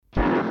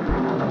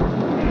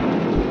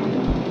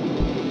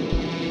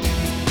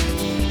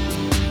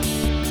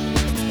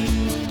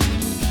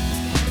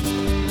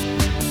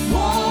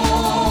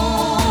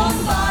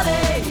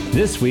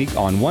This week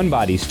on One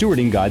Body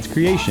Stewarding God's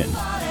Creation.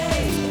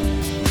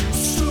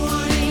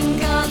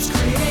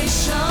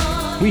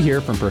 We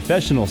hear from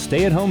professional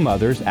stay-at-home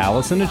mothers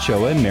Allison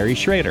Ochoa and Mary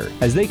Schrader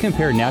as they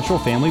compare natural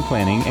family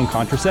planning and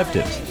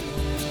contraceptives.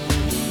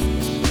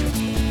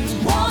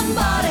 One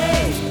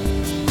body,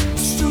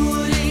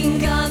 stewarding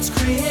God's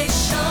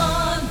creation.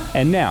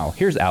 And now,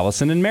 here's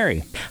Allison and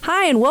Mary.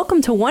 Hi, and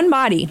welcome to One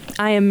Body.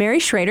 I am Mary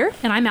Schrader.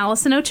 And I'm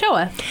Allison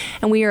Ochoa.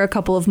 And we are a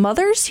couple of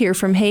mothers here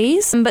from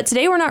Hayes. But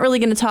today we're not really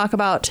going to talk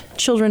about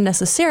children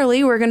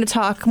necessarily. We're going to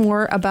talk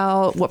more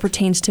about what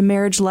pertains to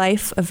marriage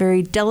life, a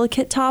very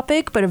delicate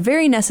topic, but a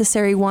very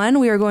necessary one.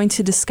 We are going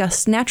to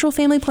discuss natural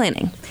family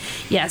planning.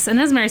 Yes, and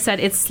as Mary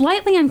said, it's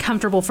slightly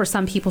uncomfortable for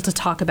some people to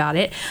talk about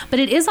it, but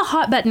it is a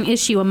hot-button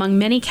issue among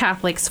many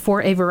Catholics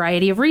for a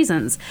variety of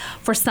reasons.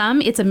 For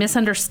some, it's a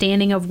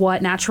misunderstanding of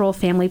what natural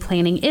family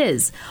planning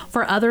is.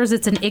 For others,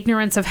 it's an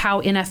ignorance of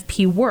how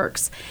NFP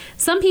works.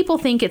 Some people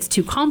think it's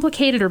too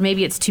complicated or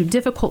maybe it's too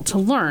difficult to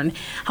learn.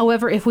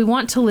 However, if we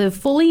want to live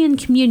fully in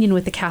communion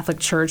with the Catholic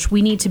Church,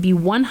 we need to be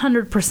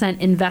 100%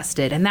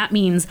 invested, and that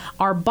means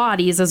our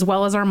bodies as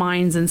well as our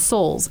minds and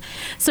souls.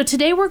 So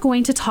today we're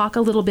going to talk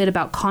a little bit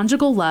about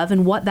conjugal love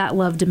and what that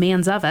love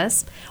demands of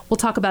us. We'll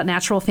talk about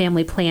natural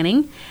family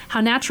planning, how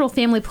natural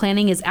family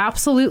planning is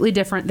absolutely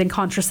different than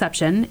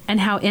contraception, and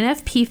how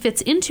NFP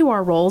fits into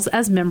our roles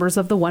as members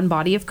of the one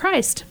body of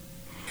Christ.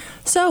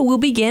 So we'll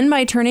begin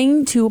by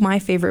turning to my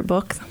favorite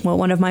book,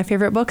 one of my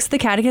favorite books, The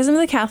Catechism of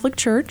the Catholic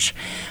Church,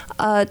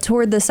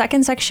 toward the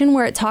second section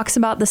where it talks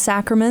about the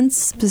sacraments,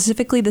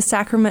 specifically the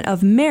sacrament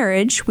of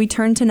marriage. We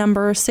turn to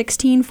number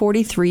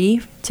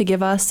 1643 to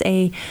give us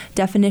a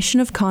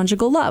definition of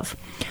conjugal love.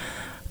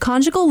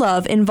 Conjugal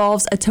love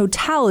involves a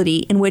totality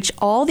in which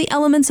all the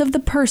elements of the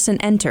person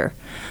enter: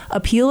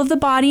 appeal of the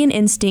body and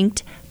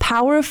instinct,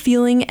 power of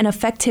feeling and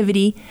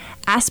affectivity,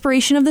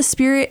 aspiration of the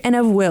spirit and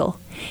of will.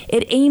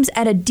 It aims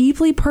at a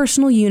deeply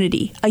personal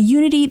unity, a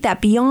unity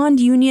that beyond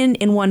union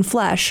in one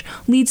flesh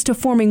leads to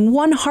forming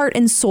one heart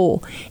and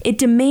soul. It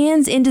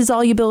demands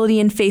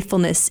indissolubility and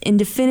faithfulness in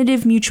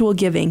definitive mutual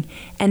giving,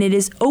 and it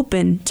is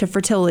open to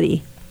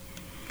fertility.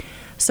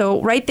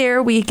 So right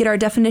there we get our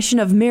definition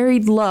of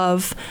married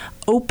love: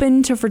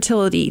 open to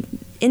fertility,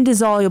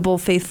 indissoluble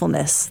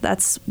faithfulness.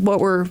 That's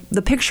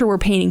the picture we're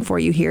painting for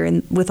you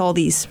here with all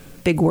these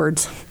big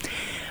words.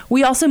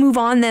 We also move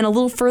on then a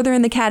little further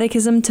in the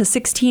Catechism to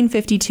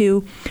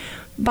 1652.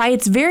 By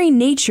its very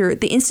nature,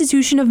 the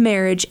institution of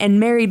marriage and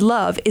married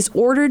love is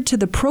ordered to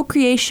the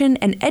procreation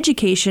and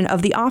education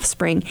of the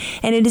offspring,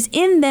 and it is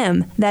in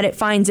them that it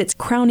finds its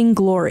crowning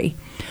glory.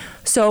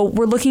 So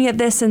we're looking at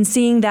this and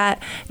seeing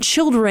that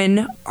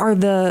children are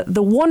the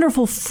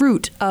wonderful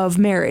fruit of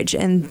marriage,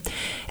 and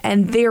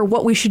they are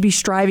what we should be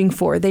striving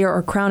for. They are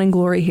our crowning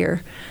glory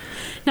here.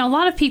 Now, a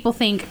lot of people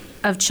think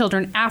of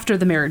children after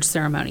the marriage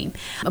ceremony.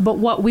 But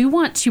what we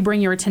want to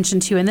bring your attention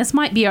to, and this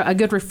might be a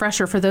good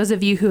refresher for those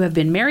of you who have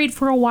been married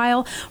for a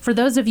while, for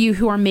those of you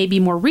who are maybe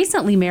more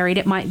recently married,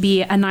 it might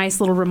be a nice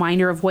little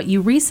reminder of what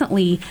you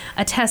recently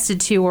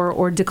attested to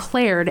or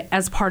declared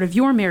as part of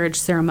your marriage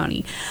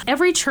ceremony.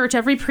 Every church,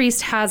 every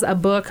priest has a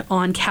book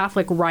on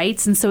Catholic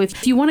rites, and so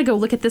if you want to go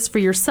look at this for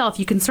yourself,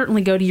 you can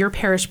certainly go to your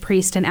parish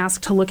priest and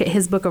ask to look at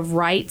his book of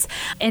rites,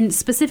 and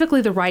specifically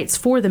the rites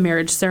for the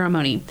marriage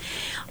ceremony.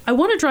 I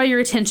want to draw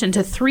your attention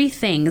to three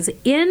things.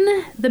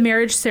 In the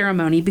marriage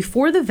ceremony,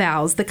 before the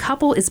vows, the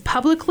couple is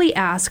publicly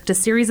asked a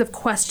series of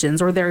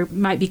questions, or they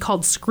might be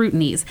called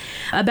scrutinies,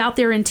 about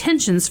their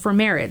intentions for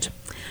marriage.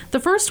 The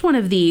first one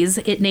of these,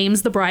 it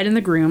names the bride and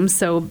the groom,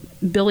 so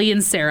Billy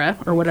and Sarah,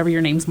 or whatever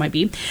your names might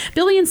be.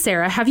 Billy and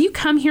Sarah, have you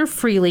come here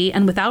freely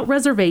and without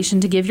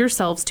reservation to give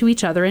yourselves to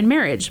each other in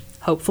marriage?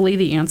 Hopefully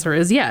the answer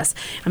is yes.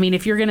 I mean,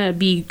 if you're going to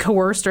be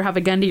coerced or have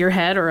a gun to your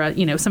head or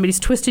somebody's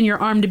twisting your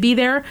arm to be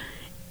there,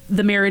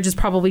 the marriage is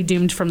probably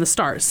doomed from the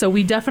start. So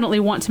we definitely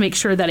want to make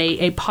sure that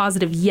a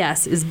positive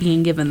yes is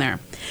being given there.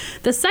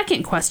 The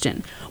second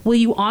question, will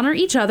you honor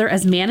each other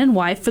as man and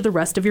wife for the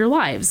rest of your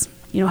lives?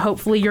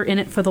 Hopefully you're in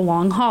it for the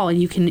long haul, and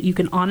you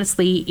can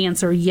honestly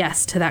answer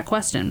yes to that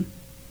question.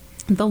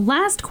 The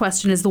last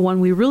question is the one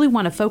we really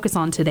want to focus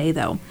on today,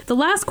 though.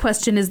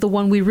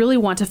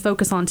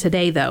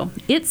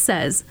 It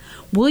says,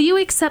 will you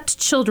accept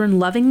children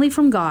lovingly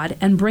from God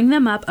and bring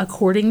them up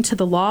according to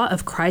the law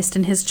of Christ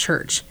and his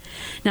church?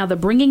 Now, the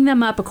bringing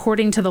them up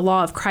according to the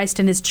law of Christ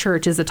and his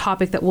church is a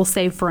topic that we'll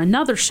save for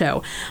another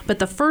show, but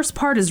the first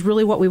part is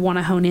really what we want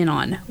to hone in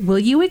on. Will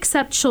you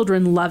accept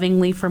children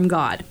lovingly from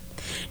God?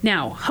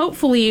 Now,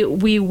 hopefully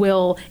we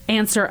will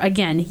answer,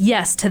 again,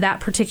 yes to that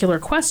particular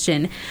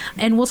question,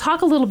 and we'll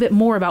talk a little bit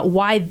more about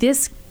why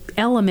this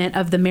element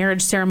of the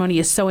marriage ceremony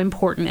is so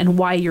important and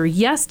why your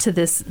yes to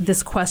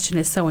this question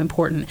is so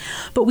important.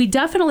 But we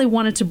definitely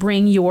wanted to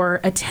bring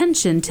your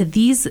attention to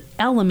these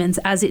elements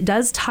as it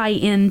does tie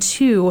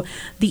into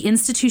the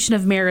institution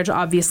of marriage,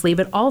 obviously,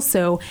 but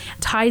also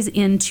ties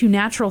into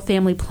natural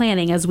family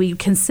planning as we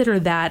consider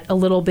that a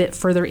little bit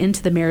further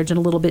into the marriage and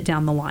a little bit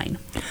down the line.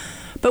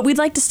 But we'd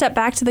like to step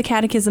back to the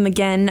Catechism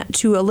again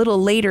to a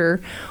little later,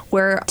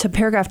 to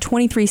paragraph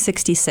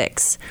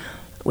 2366.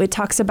 It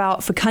talks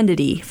about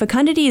fecundity.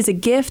 Fecundity is a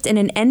gift and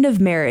an end of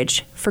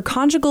marriage, for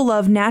conjugal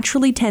love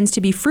naturally tends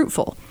to be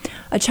fruitful.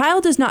 A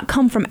child does not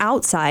come from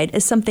outside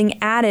as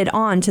something added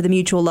on to the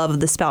mutual love of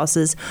the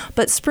spouses,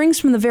 but springs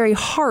from the very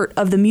heart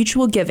of the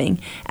mutual giving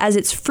as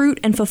its fruit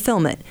and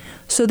fulfillment.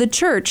 So the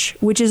church,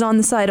 which is on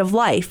the side of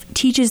life,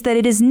 teaches that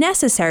it is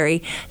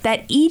necessary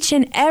that each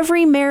and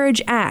every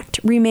marriage act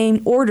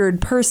remain ordered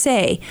per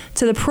se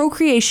to the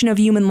procreation of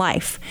human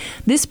life.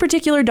 This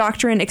particular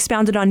doctrine,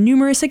 expounded on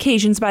numerous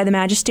occasions by the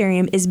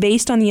magisterium, is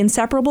based on the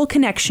inseparable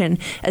connection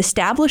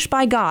established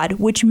by God,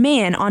 which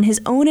man on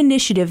his own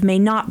initiative may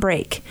not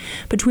break,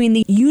 between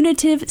the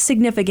unitive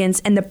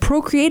significance and the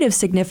procreative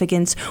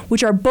significance,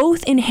 which are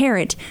both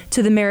inherent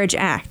to the marriage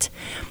act.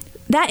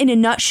 That, in a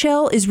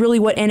nutshell, is really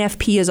what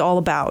NFP is all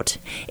about.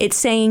 It's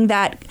saying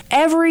that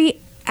every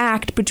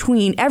act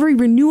between every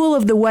renewal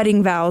of the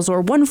wedding vows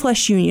or one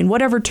flesh union,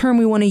 whatever term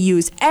we want to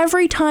use,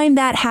 every time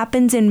that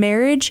happens in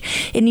marriage,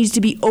 it needs to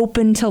be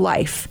open to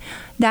life.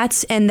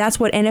 That's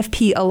what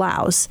NFP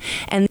allows,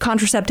 and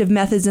contraceptive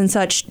methods and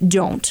such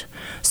don't.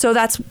 So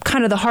that's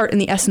kind of the heart and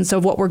the essence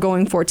of what we're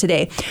going for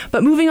today.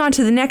 But moving on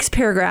to the next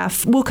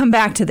paragraph, we'll come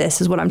back to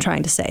this, is what I'm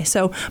trying to say.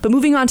 But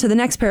moving on to the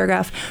next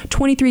paragraph,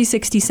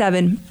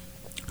 2367.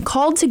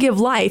 Called to give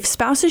life,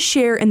 spouses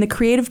share in the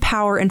creative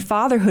power and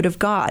fatherhood of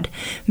God.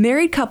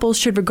 Married couples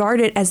should regard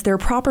it as their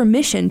proper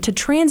mission to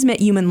transmit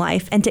human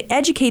life and to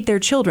educate their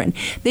children.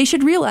 They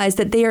should realize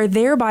that they are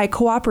thereby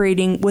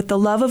cooperating with the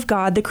love of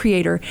God, the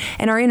Creator,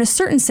 and are in a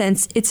certain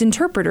sense its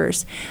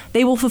interpreters.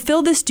 They will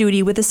fulfill this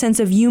duty with a sense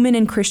of human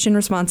and Christian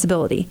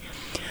responsibility.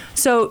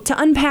 So to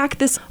unpack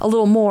this a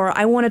little more,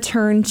 I want to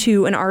turn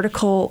to an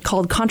article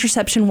called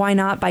Contraception, Why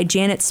Not? By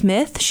Janet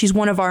Smith. She's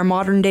one of our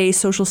modern day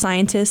social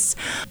scientists.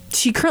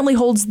 She currently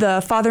holds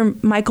the Father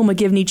Michael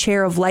McGivney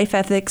Chair of Life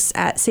Ethics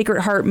at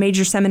Sacred Heart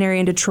Major Seminary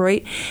in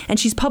Detroit. And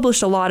she's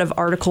published a lot of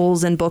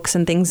articles and books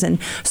and things and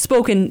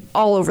spoken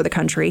all over the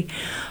country.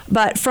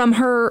 But from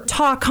her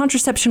talk,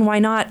 Contraception, Why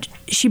Not?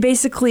 She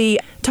basically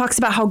talks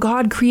about how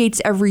God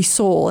creates every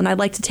soul. And I'd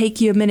like to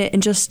take you a minute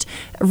and just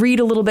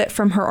read a little bit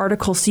from her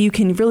article so you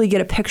can really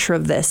get a picture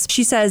of this.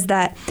 She says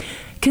that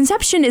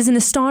conception is an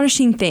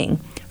astonishing thing,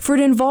 for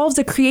it involves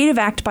a creative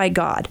act by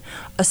God.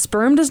 A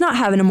sperm does not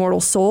have an immortal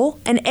soul,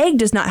 an egg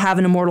does not have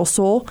an immortal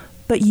soul,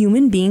 but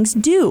human beings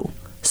do.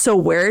 So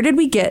where did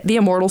we get the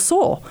immortal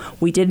soul?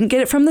 We didn't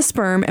get it from the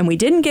sperm, and we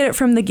didn't get it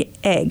from the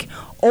egg.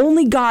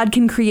 Only God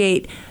can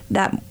create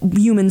that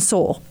human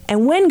soul.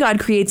 And when God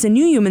creates a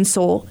new human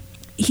soul,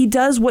 he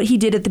does what he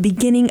did at the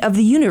beginning of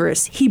the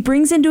universe. He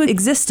brings into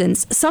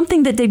existence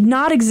something that did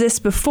not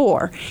exist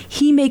before.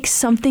 He makes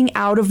something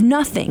out of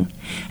nothing.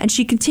 And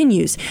she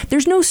continues,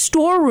 there's no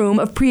storeroom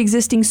of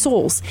pre-existing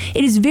souls.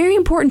 It is very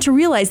important to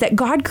realize that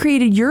God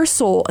created your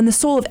soul and the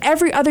soul of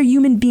every other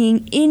human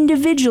being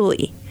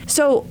individually.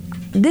 So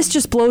this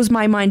just blows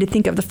my mind to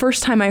think of the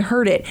first time I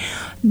heard it.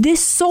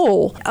 This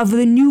soul of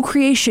the new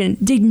creation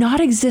did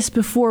not exist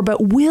before,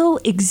 but will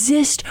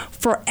exist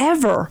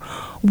forever.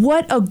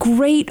 What a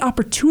great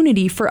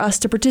opportunity for us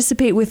to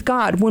participate with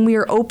God. When we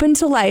are open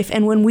to life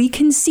and when we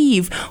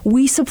conceive,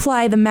 we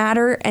supply the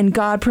matter and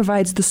God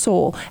provides the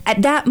soul.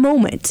 At that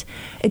moment,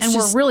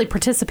 we're really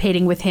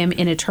participating with him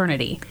in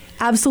eternity.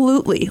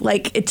 Absolutely.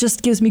 It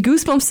just gives me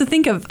goosebumps to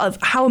think of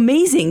how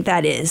amazing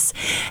that is.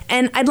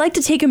 And I'd like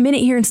to take a minute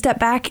here and step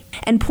back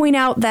and point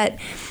out that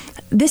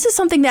this is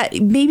something that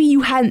maybe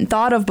you hadn't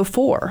thought of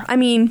before. I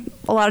mean,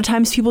 a lot of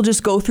times people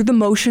just go through the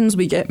motions.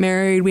 We get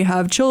married, we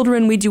have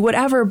children, we do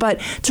whatever.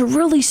 But to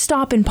really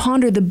stop and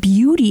ponder the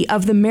beauty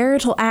of the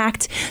marital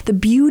act, the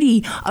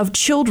beauty of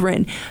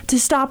children, to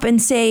stop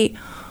and say,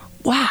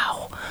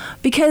 wow.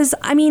 Because,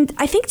 I mean,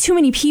 I think too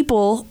many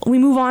people, we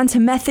move on to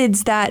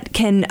methods that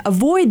can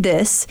avoid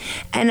this.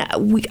 And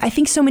I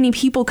think so many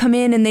people come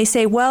in and they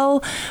say,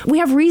 well, we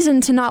have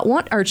reason to not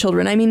want our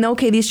children. I mean,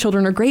 okay, these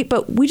children are great,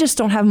 but we just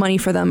don't have money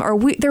for them. Or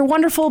they're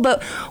wonderful,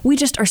 but we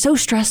just are so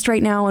stressed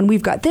right now. And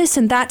we've got this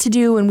and that to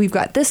do. And we've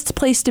got this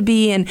place to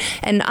be. And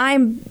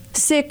I'm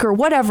sick or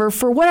whatever.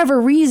 For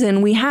whatever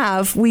reason we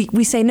have,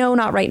 we say, no,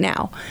 not right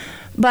now.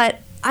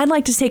 But I'd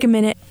like to take a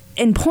minute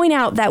and point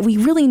out that we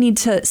really need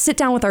to sit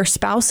down with our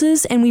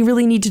spouses and we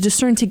really need to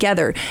discern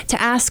together, to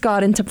ask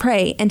God and to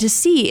pray and to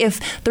see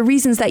if the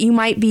reasons that you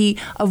might be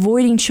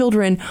avoiding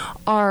children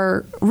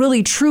are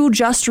really true,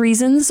 just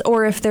reasons,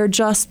 or if they're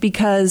just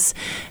because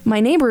my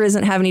neighbor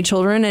isn't having any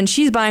children and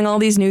she's buying all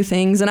these new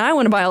things and I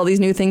want to buy all these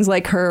new things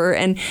like her.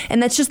 And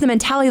that's just the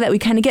mentality that we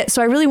kind of get.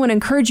 So I really want to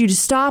encourage you to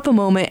stop a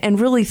moment and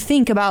really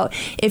think about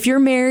if you're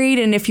married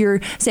and if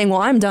you're saying,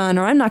 well, I'm done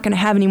or I'm not going to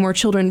have any more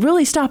children,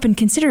 really stop and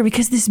consider,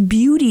 because this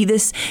beauty,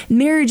 this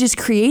marriage is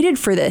created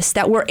for this,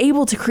 that we're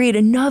able to create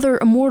another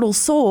immortal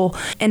soul.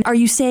 And are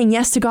you saying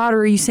yes to God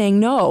or are you saying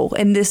no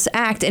in this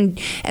act, and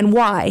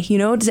why?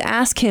 To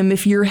ask him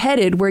if you're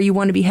headed where you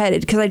want to be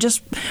headed. Because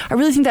I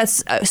really think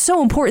that's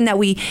so important that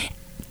we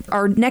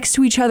are next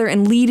to each other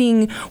and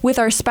leading with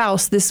our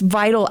spouse this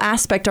vital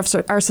aspect of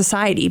our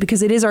society,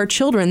 because it is our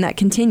children that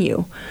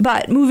continue.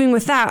 But moving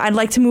with that, I'd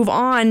like to move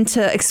on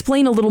to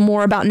explain a little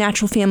more about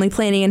natural family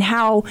planning and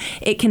how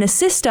it can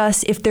assist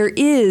us if there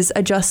is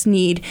a just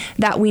need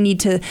that we need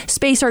to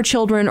space our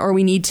children, or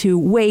we need to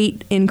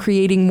wait in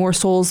creating more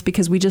souls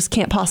because we just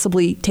can't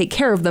possibly take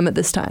care of them at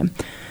this time.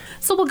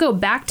 So we'll go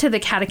back to the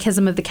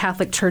Catechism of the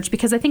Catholic Church,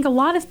 because I think a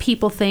lot of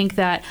people think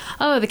that,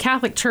 the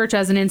Catholic Church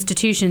as an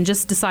institution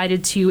just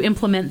decided to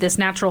implement this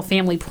natural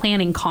family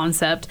planning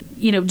concept,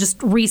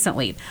 just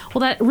recently.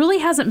 Well, that really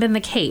hasn't been the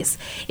case.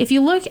 If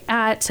you look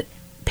at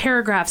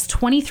paragraphs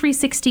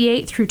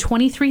 2368 through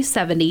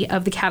 2370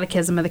 of the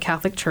Catechism of the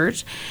Catholic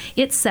Church,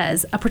 it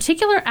says, a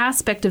particular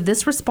aspect of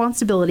this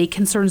responsibility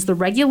concerns the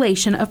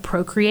regulation of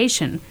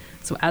procreation.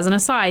 So as an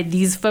aside,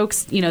 these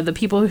folks, the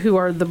people who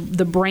are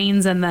the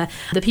brains and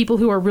the people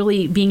who are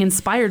really being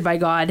inspired by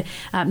God,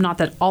 not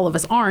that all of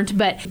us aren't,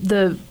 but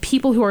the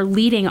people who are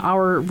leading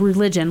our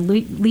religion,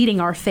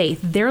 leading our faith,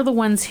 they're the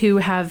ones who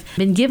have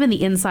been given the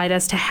insight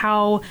as to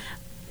how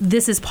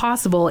this is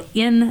possible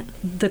in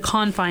the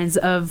confines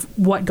of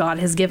what God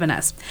has given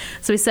us.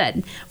 So he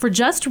said, for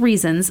just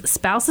reasons,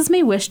 spouses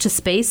may wish to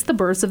space the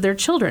births of their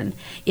children.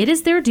 It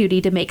is their duty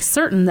to make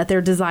certain that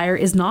their desire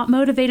is not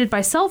motivated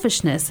by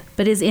selfishness,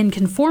 but is in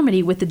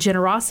conformity with the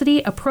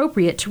generosity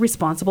appropriate to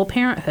responsible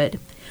parenthood.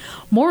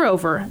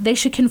 Moreover, they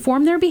should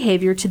conform their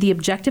behavior to the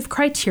objective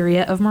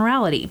criteria of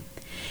morality.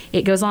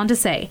 It goes on to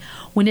say,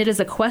 when it is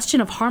a question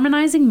of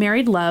harmonizing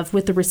married love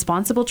with the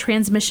responsible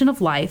transmission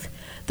of life,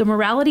 the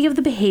morality of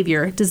the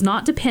behavior does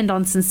not depend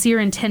on sincere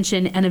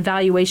intention and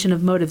evaluation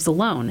of motives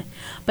alone,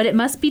 but it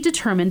must be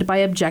determined by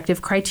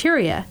objective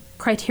criteria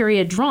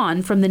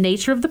drawn from the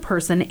nature of the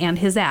person and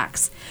his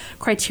acts,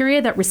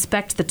 criteria that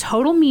respect the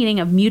total meaning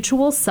of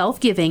mutual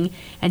self-giving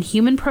and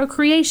human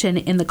procreation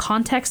in the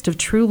context of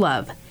true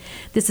love.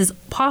 This is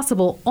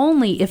possible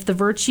only if the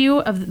virtue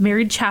of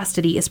married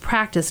chastity is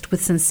practiced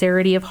with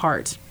sincerity of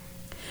heart.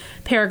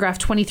 Paragraph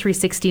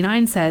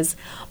 2369 says,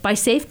 by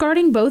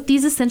safeguarding both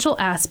these essential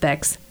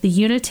aspects, the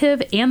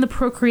unitive and the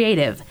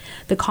procreative,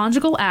 the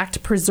conjugal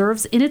act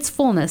preserves in its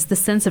fullness the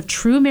sense of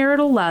true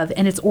marital love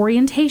and its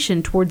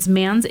orientation towards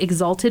man's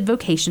exalted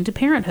vocation to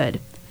parenthood.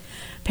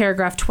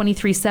 Paragraph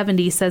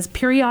 2370 says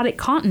periodic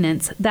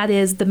continence, that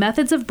is, the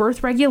methods of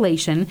birth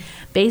regulation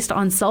based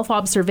on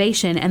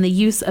self-observation and the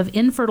use of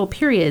infertile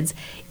periods,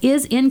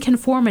 is in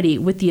conformity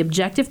with the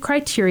objective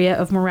criteria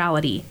of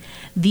morality.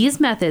 These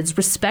methods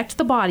respect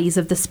the bodies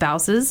of the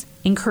spouses,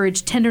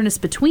 encourage tenderness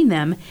between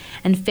them,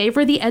 and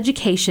favor the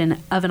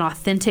education of an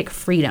authentic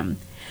freedom.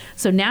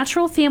 So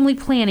natural family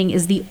planning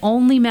is the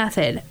only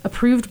method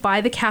approved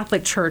by the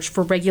Catholic Church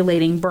for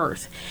regulating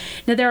birth.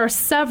 Now, there are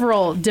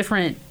several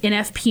different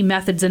NFP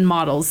methods and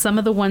models. Some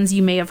of the ones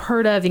you may have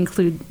heard of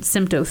include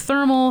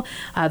symptothermal,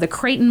 the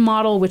Creighton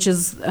model, which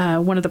is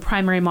one of the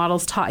primary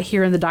models taught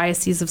here in the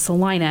Diocese of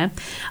Salina.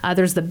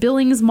 There's the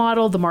Billings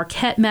model, the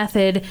Marquette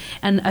method,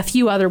 and a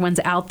few other ones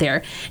out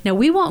there. Now,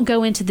 we won't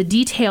go into the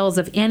details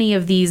of any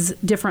of these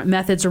different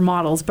methods or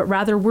models, but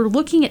rather we're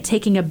looking at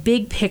taking a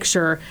big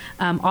picture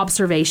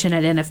observation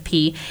at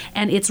NFP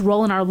and its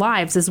role in our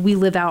lives as we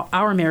live out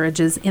our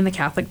marriages in the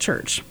Catholic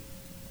Church.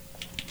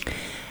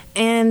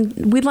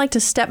 And we'd like to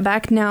step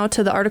back now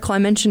to the article I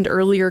mentioned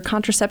earlier,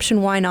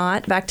 Contraception, Why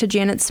Not? Back to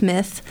Janet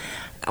Smith.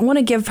 I want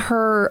to give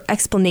her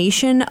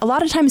explanation. A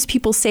lot of times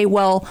people say,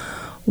 well,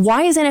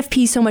 why is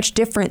NFP so much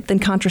different than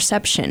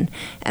contraception?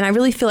 And I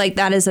really feel like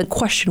that is a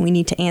question we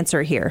need to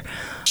answer here.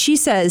 She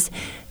says,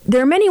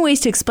 there are many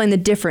ways to explain the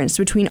difference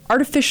between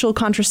artificial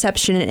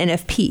contraception and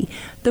NFP.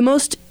 The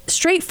most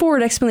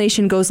straightforward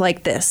explanation goes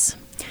like this.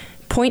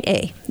 Point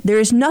A, there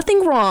is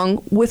nothing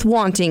wrong with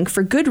wanting,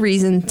 for good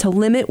reason, to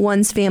limit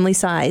one's family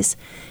size.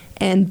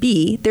 And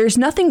B, there's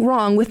nothing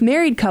wrong with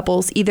married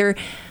couples either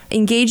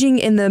engaging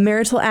in the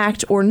marital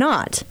act or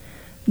not.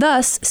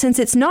 Thus, since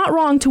it's not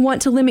wrong to want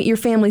to limit your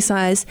family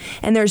size,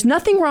 and there's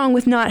nothing wrong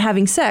with not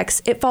having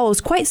sex, it follows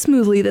quite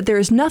smoothly that there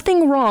is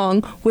nothing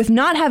wrong with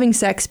not having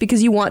sex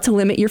because you want to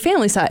limit your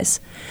family size.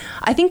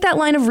 I think that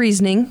line of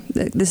reasoning,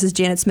 this is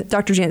Janet Smith,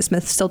 Dr. Janet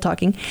Smith still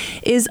talking,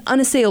 is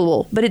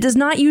unassailable, but it does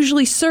not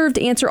usually serve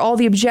to answer all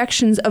the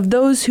objections of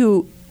those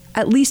who,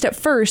 at least at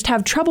first,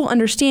 have trouble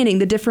understanding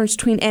the difference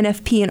between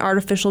NFP and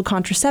artificial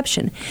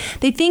contraception.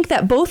 They think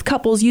that both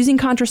couples using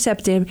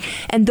contraceptive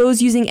and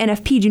those using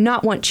NFP do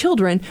not want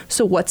children,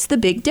 so what's the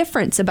big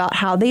difference about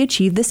how they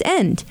achieve this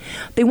end?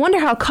 They wonder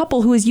how a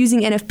couple who is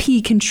using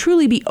NFP can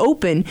truly be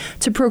open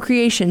to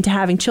procreation, to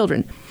having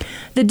children.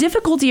 The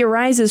difficulty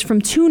arises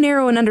from too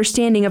narrow an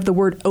understanding of the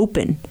word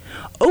open.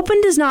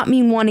 Open does not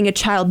mean wanting a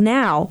child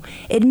now.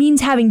 It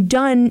means having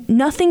done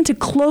nothing to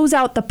close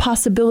out the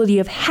possibility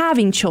of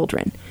having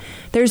children.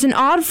 There's an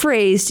odd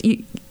phrase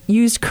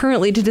used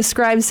currently to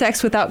describe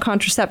sex without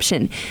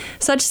contraception.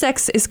 Such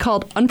sex is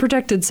called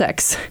unprotected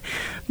sex.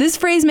 This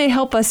phrase may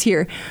help us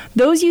here.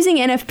 Those using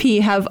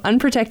NFP have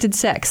unprotected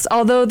sex,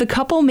 although the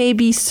couple may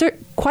be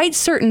quite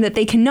certain that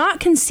they cannot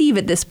conceive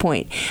at this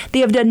point. They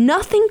have done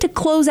nothing to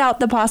close out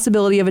the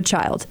possibility of a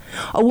child.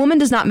 A woman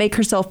does not make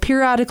herself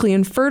periodically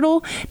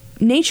infertile.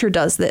 Nature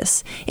does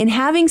this. In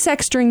having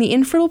sex during the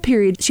infertile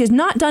period, she has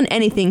not done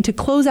anything to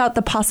close out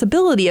the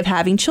possibility of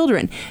having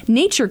children.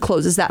 Nature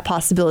closes that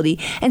possibility.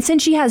 And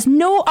since she has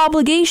no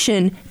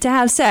obligation to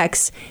have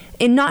sex,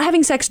 in not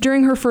having sex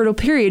during her fertile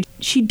period,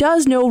 she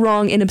does no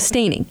wrong in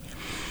abstaining.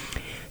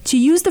 To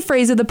use the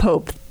phrase of the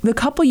Pope, the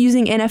couple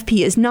using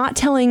NFP is not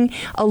telling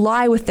a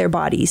lie with their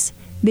bodies.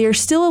 They are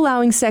still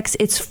allowing sex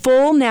its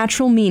full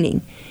natural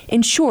meaning.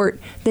 In short,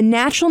 the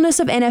naturalness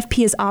of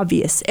NFP is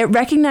obvious. It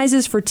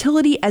recognizes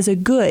fertility as a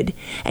good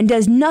and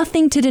does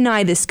nothing to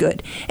deny this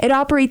good. It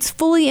operates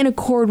fully in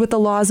accord with the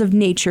laws of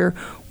nature,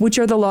 which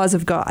are the laws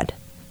of God.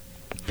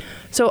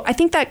 So I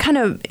think that kind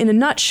of, in a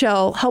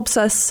nutshell, helps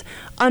us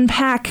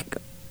unpack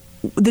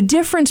the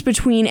difference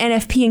between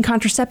NFP and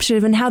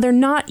contraceptive and how they're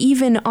not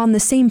even on the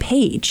same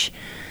page.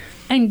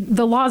 And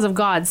the laws of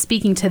God,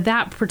 speaking to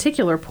that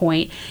particular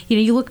point,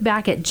 you look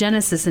back at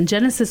Genesis, in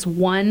Genesis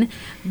 1,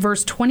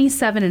 verse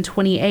 27 and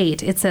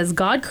 28, it says,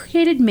 God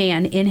created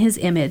man in his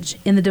image.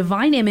 In the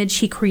divine image,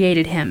 he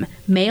created him.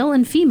 Male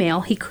and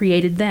female, he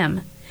created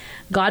them.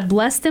 God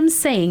blessed them,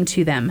 saying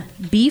to them,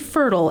 be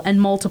fertile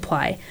and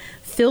multiply.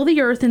 Fill the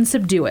earth and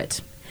subdue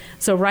it.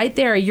 So right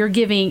there, you're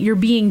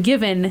being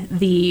given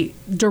the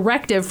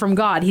directive from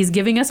God. He's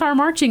giving us our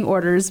marching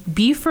orders,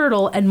 be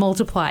fertile and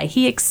multiply.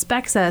 He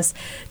expects us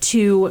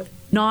to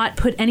not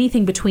put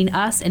anything between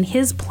us and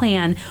his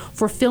plan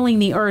for filling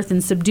the earth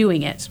and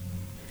subduing it.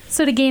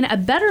 So to gain a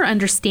better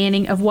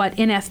understanding of what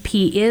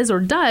NFP is or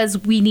does,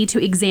 we need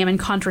to examine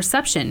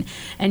contraception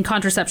and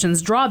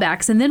contraception's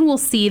drawbacks, and then we'll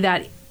see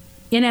that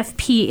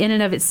NFP in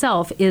and of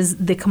itself is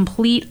the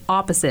complete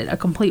opposite, a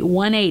complete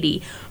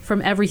 180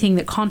 from everything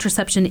that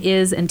contraception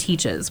is and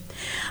teaches.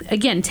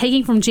 Again,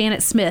 taking from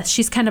Janet Smith,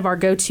 she's kind of our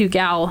go-to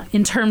gal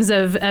in terms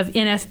of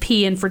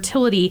NFP and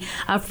fertility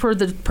for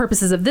the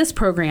purposes of this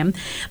program.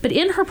 But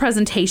in her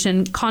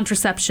presentation,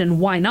 Contraception,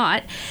 Why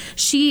Not?,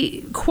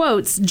 she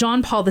quotes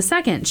John Paul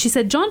II. She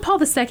said, John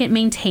Paul II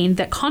maintained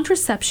that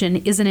contraception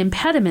is an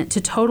impediment to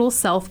total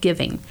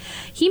self-giving.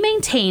 He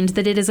maintained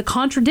that it is a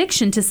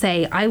contradiction to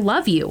say, I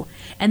love you,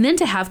 and then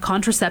to have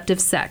contraceptive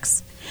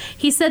sex.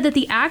 He said that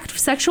the act of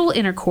sexual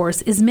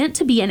intercourse is meant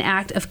to be an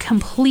act of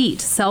complete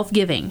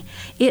self-giving.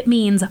 It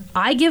means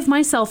I give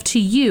myself to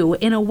you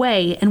in a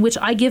way in which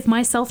I give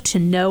myself to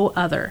no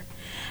other.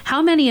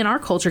 How many in our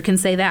culture can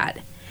say that?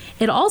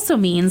 It also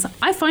means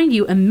I find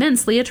you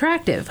immensely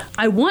attractive.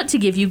 I want to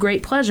give you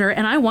great pleasure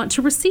and I want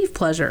to receive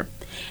pleasure.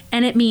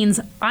 And it means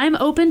I'm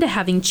open to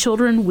having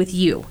children with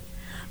you.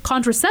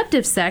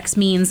 Contraceptive sex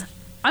means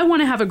I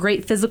want to have a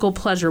great physical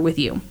pleasure with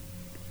you.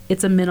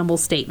 It's a minimal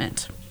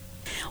statement.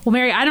 Well,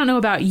 Mary, I don't know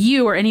about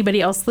you or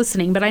anybody else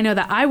listening, but I know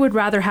that I would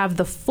rather have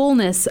the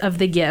fullness of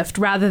the gift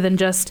rather than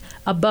just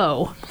a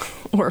bow.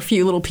 Or a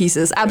few little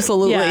pieces.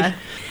 Absolutely. Yeah.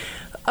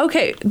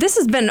 Okay, this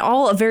has been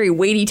all a very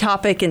weighty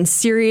topic and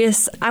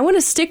serious. I want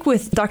to stick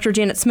with Dr.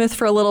 Janet Smith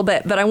for a little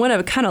bit, but I want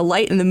to kind of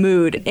lighten the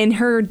mood. In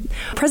her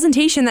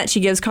presentation that she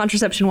gives,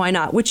 Contraception, Why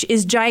Not?, which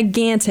is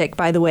gigantic,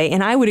 by the way,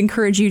 and I would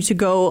encourage you to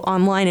go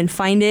online and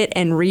find it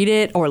and read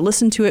it or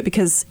listen to it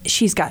because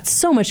she's got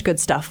so much good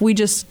stuff. We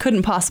just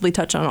couldn't possibly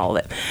touch on all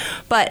of it.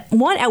 But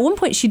at one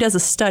point, she does a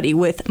study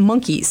with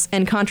monkeys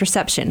and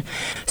contraception.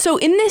 So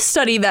in this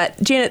study that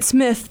Janet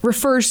Smith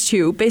refers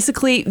to,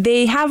 basically,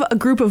 they have a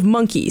group of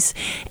monkeys.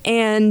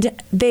 And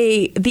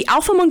the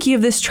alpha monkey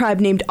of this tribe,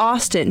 named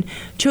Austin,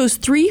 chose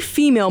 3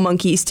 female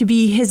monkeys to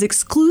be his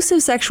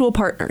exclusive sexual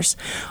partners.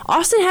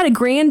 Austin had a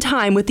grand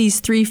time with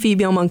these 3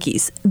 female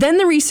monkeys. Then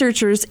the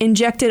researchers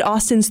injected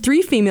Austin's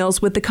 3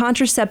 females with the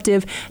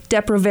contraceptive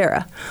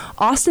Depo-Provera.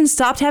 Austin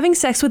stopped having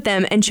sex with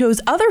them and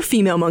chose other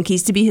female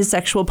monkeys to be his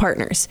sexual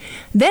partners.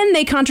 Then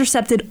they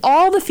contracepted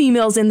all the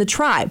females in the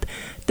tribe.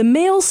 The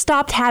males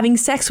stopped having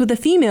sex with the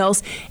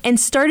females and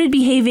started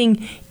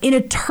behaving in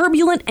a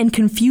turbulent and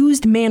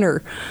confused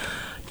manner.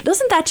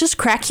 Doesn't that just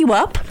crack you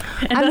up?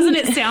 And doesn't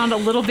it sound a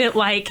little bit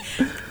like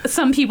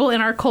some people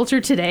in our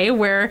culture today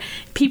where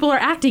people are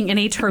acting in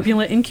a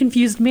turbulent and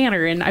confused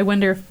manner? And I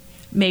wonder if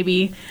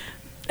maybe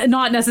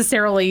not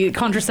necessarily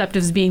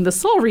contraceptives being the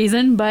sole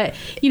reason, but,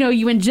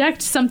 you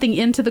inject something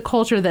into the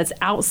culture that's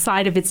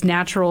outside of its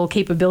natural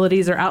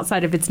capabilities or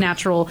outside of its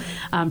natural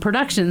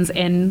productions,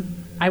 and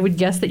I would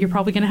guess that you're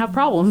probably going to have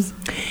problems.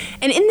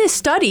 And in this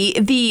study,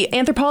 the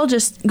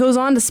anthropologist goes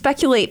on to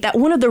speculate that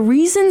one of the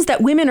reasons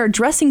that women are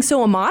dressing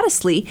so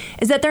immodestly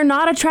is that they're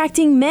not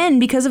attracting men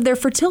because of their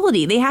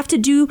fertility. They have to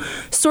do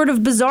sort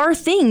of bizarre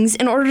things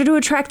in order to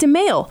attract a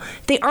male.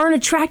 They aren't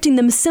attracting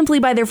them simply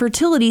by their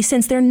fertility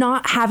since they're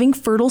not having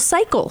fertile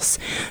cycles.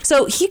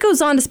 So he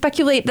goes on to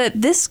speculate that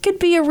this could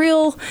be a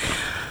real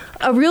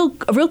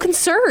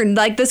concern.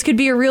 Like, this could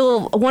be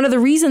one of the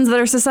reasons that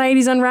our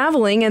society's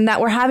unraveling and that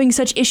we're having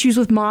such issues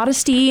with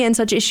modesty and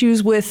such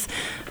issues with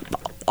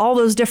all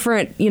those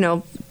different,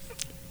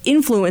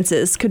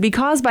 influences could be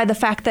caused by the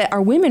fact that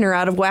our women are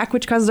out of whack,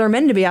 which causes our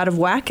men to be out of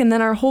whack, and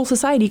then our whole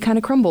society kind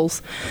of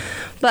crumbles.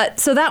 But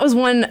so that was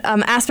one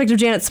aspect of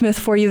Janet Smith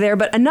for you there.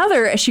 But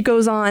another, as she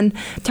goes on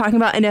talking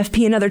about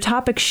NFP, another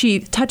topic she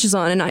touches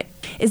on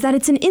is that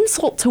it's an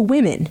insult to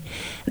women.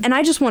 And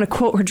I just want to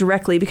quote her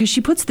directly because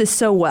she puts this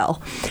so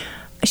well.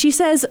 She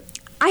says,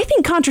 I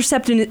think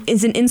contraception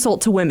is an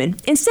insult to women.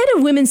 Instead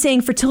of women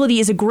saying fertility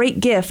is a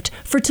great gift,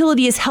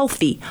 fertility is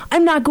healthy.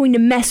 I'm not going to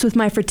mess with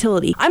my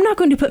fertility. I'm not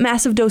going to put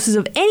massive doses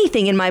of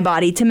anything in my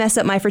body to mess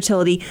up my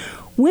fertility.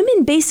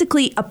 Women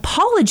basically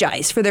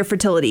apologize for their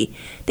fertility.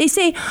 They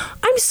say,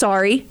 I'm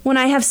sorry, when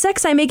I have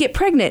sex, I may get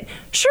pregnant.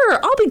 Sure,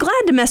 I'll be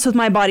glad to mess with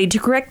my body to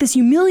correct this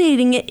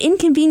humiliating and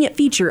inconvenient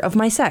feature of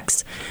my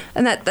sex.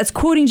 And that's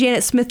quoting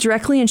Janet Smith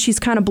directly, and she's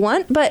kind of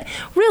blunt. But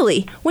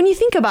really, when you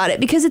think about it,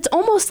 because it's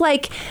almost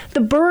like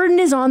the burden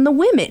is on the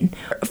women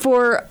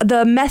for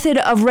the method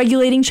of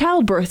regulating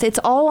childbirth. It's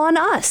all on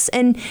us.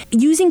 And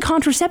using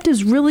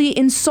contraceptives really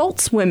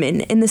insults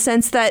women in the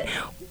sense that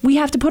we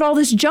have to put all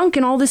this junk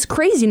and all this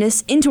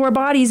craziness into our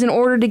bodies in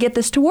order to get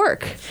this to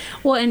work.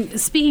 Well,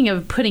 and speaking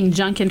of putting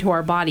junk into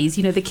our bodies,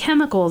 the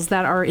chemicals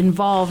that are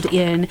involved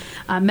in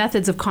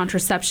methods of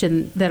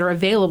contraception that are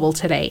available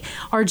today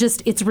are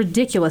it's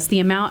ridiculous, the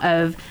amount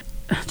of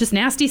just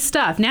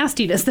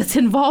nastiness that's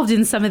involved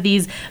in some of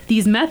these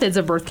methods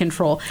of birth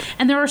control.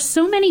 And there are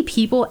so many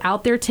people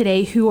out there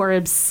today who are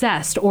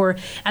obsessed, or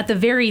at the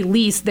very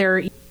least,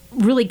 they're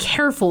really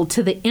careful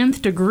to the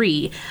nth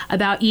degree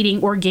about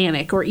eating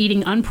organic or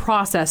eating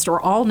unprocessed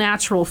or all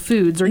natural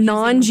foods or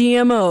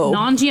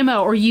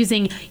non-GMO or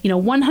using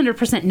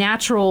 100%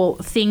 natural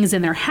things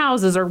in their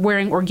houses or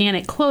wearing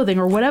organic clothing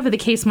or whatever the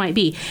case might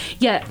be.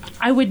 Yet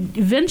I would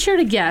venture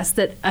to guess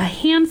that a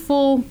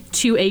handful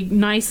to a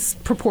nice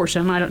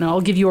proportion, I don't know, I'll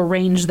give you a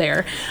range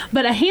there,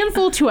 but a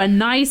handful to a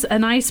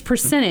nice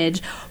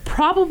percentage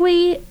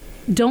probably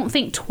don't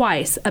think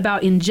twice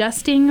about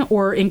ingesting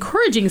or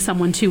encouraging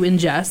someone to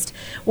ingest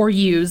or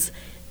use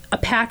a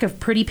pack of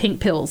pretty pink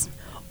pills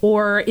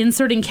or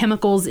inserting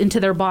chemicals into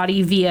their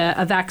body via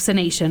a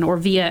vaccination or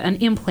via an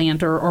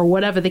implant or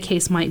whatever the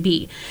case might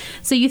be.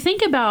 So you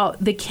think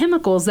about the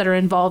chemicals that are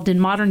involved in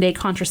modern day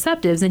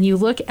contraceptives and you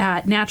look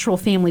at natural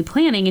family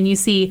planning and you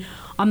see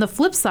on the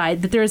flip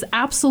side that there is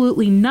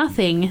absolutely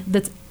nothing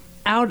that's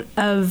out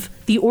of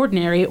the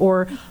ordinary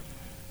or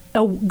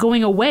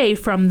going away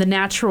from the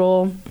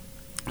natural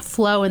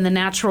flow and the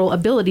natural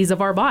abilities of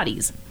our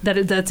bodies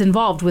that's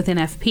involved with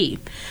NFP.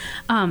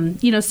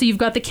 So you've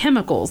got the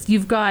chemicals,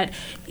 you've got,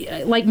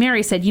 like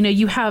Mary said,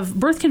 you have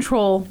birth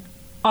control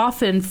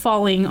often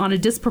falling on a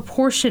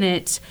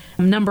disproportionate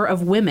number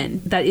of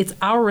women, that it's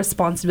our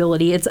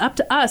responsibility. It's up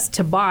to us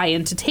to buy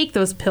and to take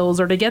those pills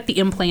or to get the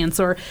implants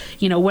or,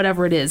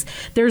 whatever it is.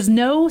 There's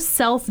no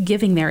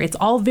self-giving there. It's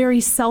all very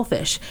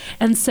selfish.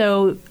 And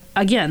so,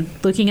 again,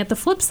 looking at the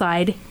flip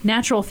side,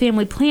 natural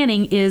family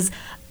planning is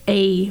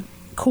a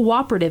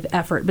cooperative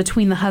effort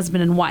between the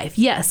husband and wife.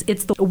 Yes,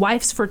 it's the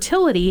wife's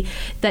fertility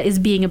that is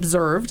being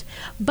observed,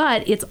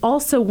 but it's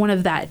also one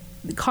of that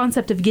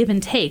concept of give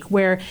and take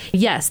where,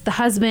 yes, the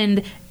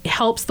husband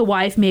helps the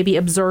wife maybe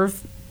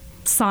observe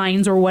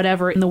signs or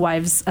whatever in the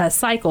wife's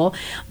cycle,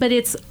 but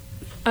it's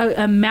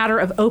a matter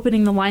of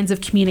opening the lines of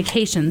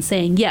communication,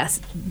 saying, yes,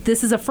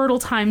 this is a fertile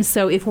time,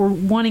 so if we're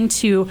wanting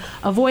to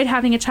avoid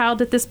having a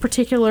child at this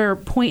particular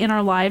point in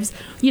our lives,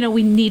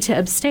 we need to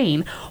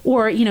abstain.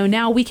 Or,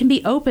 now we can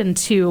be open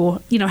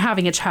to,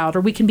 having a child,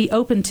 or we can be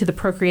open to the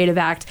Procreative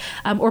Act,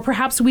 or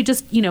perhaps we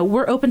just,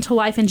 we're open to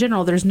life in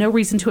general. There's no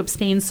reason to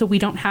abstain, so we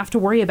don't have to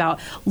worry about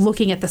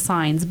looking at the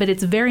signs. But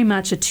it's very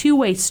much a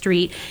two-way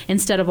street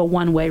instead of a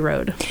one-way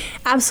road.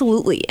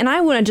 Absolutely. And I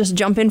want to just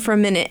jump in for a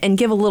minute and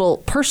give a little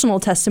personal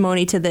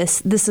testimony to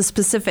this. This is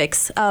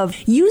specifics of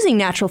using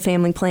natural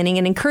family planning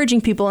and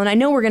encouraging people. And I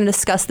know we're going to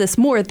discuss this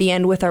more at the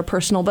end with our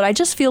personal, but I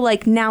just feel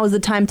like now is the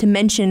time to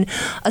mention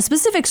a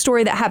specific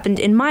story that happened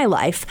in my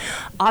life.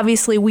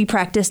 Obviously, we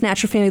practice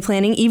natural family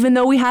planning, even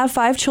though we have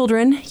 5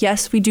 children.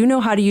 Yes, we do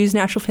know how to use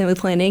natural family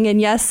planning.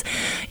 And yes,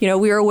 we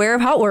are aware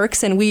of how it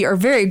works, and we are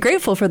very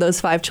grateful for those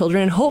 5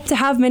 children and hope to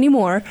have many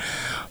more.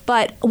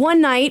 But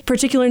one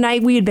particular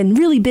night, we had been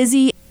really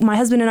busy. My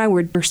husband and I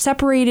were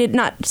separated,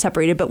 not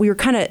separated, but we were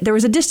there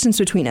was a distance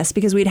between us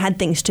because we'd had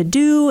things to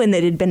do and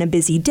it had been a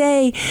busy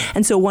day.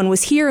 And so one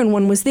was here and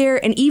one was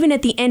there. And even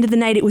at the end of the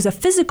night, it was a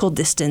physical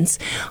distance.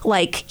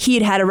 Like he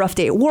had had a rough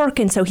day at work.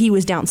 And so he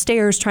was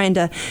downstairs trying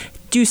to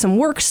do some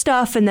work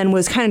stuff and then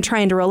was kind of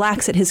trying to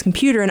relax at his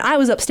computer. And I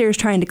was upstairs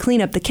trying to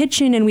clean up the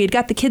kitchen, and we had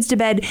got the kids to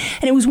bed.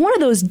 And it was one of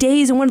those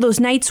days and one of those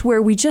nights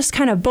where we just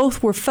kind of both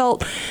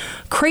felt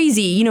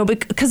crazy,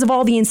 because of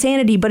all the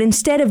insanity. But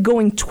instead of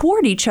going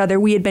toward each other,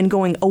 we had been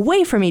going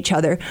away from each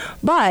other.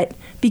 But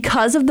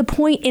because of the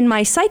point in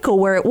my cycle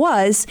where it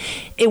was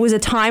a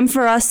time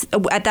for us.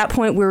 At that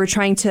point, we were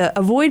trying to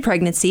avoid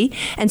pregnancy.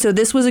 And so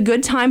this was a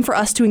good time for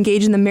us to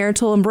engage in the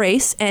marital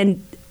embrace.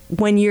 And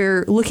when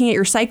you're looking at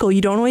your cycle,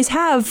 you don't always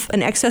have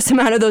an excess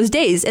amount of those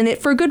days, and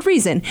for a good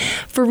reason.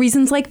 For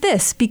reasons like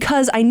this,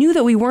 because I knew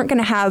that we weren't going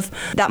to have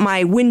that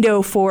my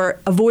window for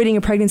avoiding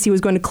a pregnancy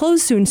was going to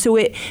close soon. So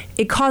it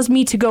caused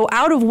me to go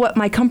out of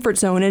my comfort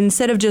zone. And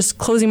instead of just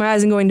closing my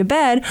eyes and going to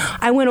bed,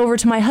 I went over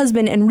to my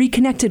husband and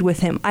reconnected with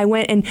him. I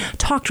went and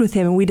talked with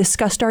him, and we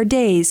discussed our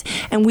days,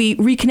 and we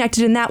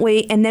reconnected in that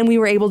way. And then we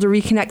were able to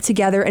reconnect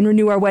together and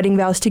renew our wedding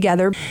vows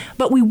together.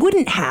 But we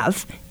wouldn't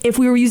have if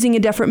we were using a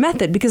different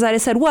method, because I'd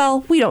have said,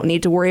 well, we don't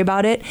need to worry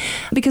about it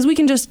because we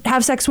can just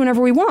have sex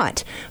whenever we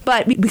want.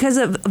 But because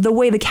of the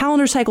way the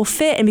calendar cycle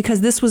fit, and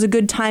because this was a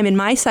good time in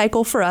my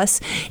cycle for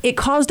us, it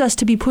caused us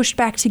to be pushed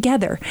back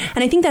together.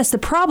 And I think that's the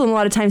problem a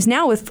lot of times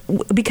now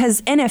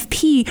because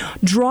NFP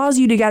draws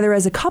you together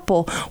as a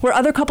couple, where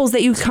other couples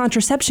that use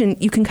contraception,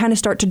 you can kind of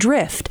start to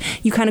drift.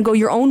 You kind of go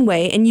your own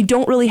way, and you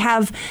don't really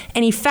have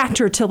any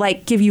factor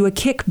to give you a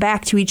kick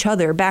back to each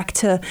other, back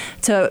to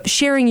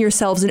sharing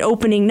yourselves and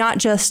opening, not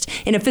just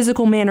in a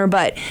physical manner,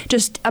 but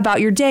just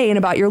about your day and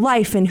about your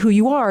life and who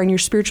you are and your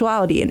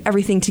spirituality and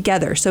everything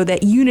together. So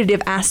that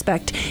unitive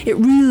aspect, it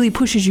really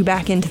pushes you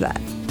back into that.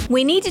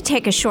 We need to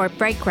take a short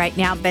break right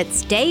now, but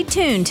stay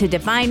tuned to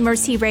Divine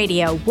Mercy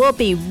Radio. We'll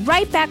be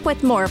right back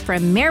with more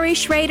from Mary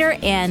Schrader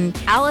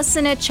and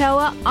Allison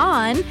Ochoa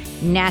on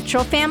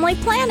Natural Family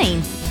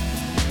Planning.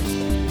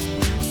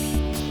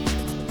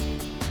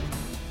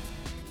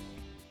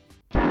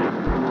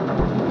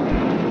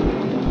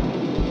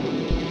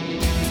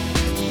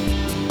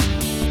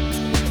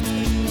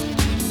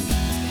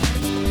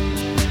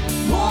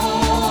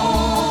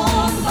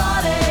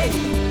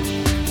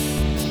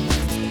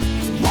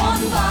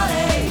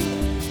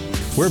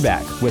 We're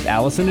back with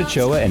Allison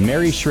Ochoa and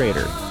Mary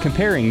Schrader,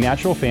 comparing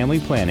natural family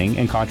planning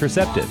and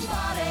contraceptives.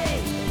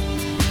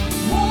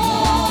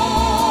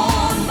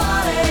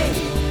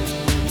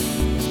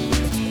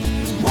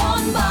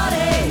 One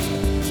body,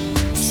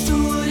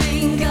 stood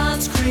in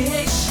God's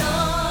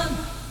creation.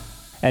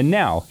 And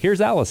now, here's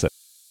Allison.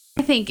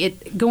 I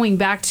think going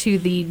back to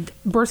the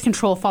birth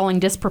control falling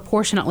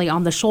disproportionately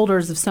on the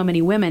shoulders of so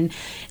many women,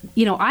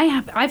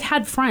 I've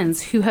had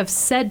friends who have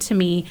said to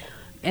me,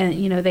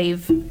 and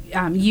they've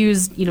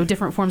used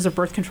different forms of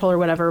birth control or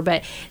whatever,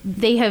 but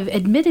they have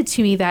admitted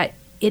to me that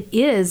it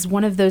is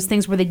one of those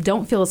things where they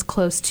don't feel as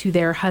close to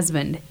their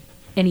husband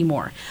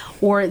anymore,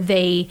 or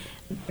they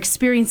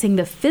experiencing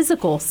the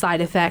physical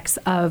side effects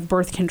of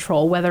birth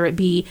control, whether it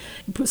be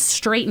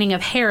straightening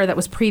of hair that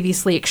was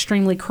previously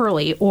extremely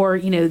curly, or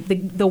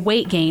the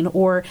weight gain,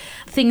 or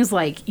things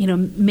like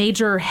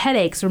major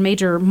headaches or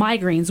major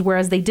migraines,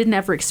 whereas they didn't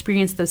ever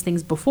experience those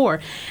things before.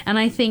 And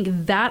I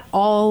think that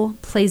all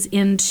plays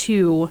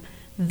into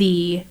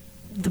the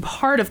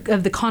part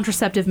of the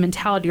contraceptive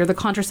mentality or the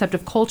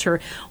contraceptive culture,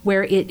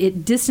 where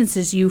it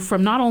distances you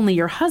from not only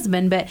your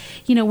husband, but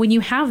when you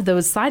have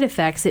those side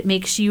effects, it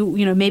makes you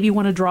maybe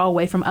want to draw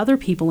away from other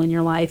people in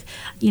your life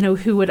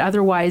who would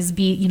otherwise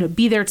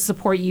be there to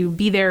support you,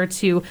 be there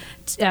to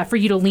for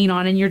you to lean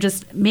on, and you're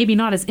just maybe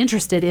not as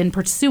interested in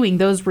pursuing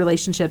those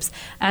relationships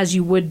as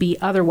you would be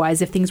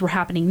otherwise if things were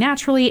happening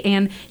naturally.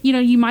 And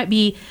you might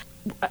be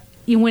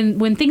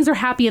when things are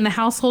happy in the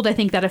household, I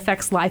think that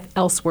affects life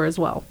elsewhere as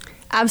well.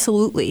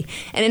 Absolutely.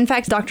 And in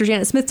fact, Dr.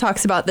 Janet Smith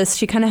talks about this.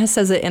 She kind of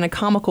says it in a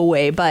comical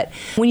way. But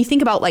when you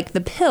think about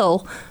the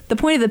pill, the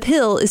point of the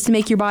pill is to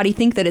make your body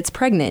think that it's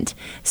pregnant.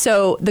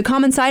 So the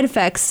common side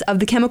effects of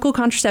the chemical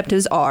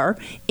contraceptives are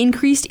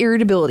increased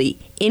irritability,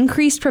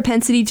 increased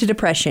propensity to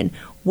depression,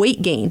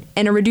 weight gain,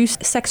 and a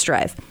reduced sex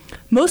drive.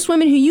 Most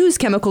women who use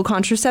chemical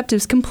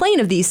contraceptives complain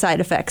of these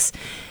side effects.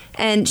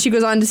 And she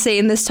goes on to say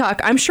in this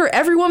talk, I'm sure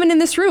every woman in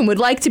this room would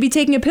like to be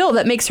taking a pill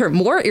that makes her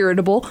more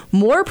irritable,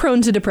 more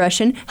prone to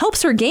depression,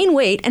 helps her gain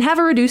weight, and have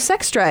a reduced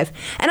sex drive.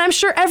 And I'm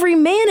sure every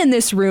man in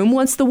this room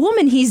wants the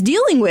woman he's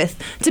dealing with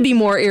to be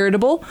more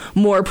irritable,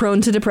 more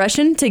prone to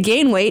depression, to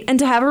gain weight, and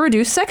to have a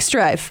reduced sex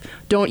drive.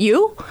 Don't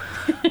you?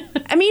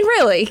 I mean,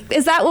 really,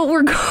 is that what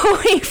we're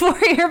going for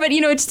here? But,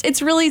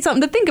 it's really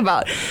something to think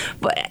about.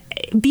 But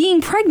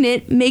being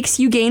pregnant makes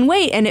you gain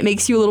weight, and it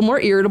makes you a little more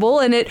irritable,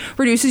 and it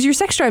reduces your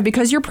sex drive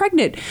because you're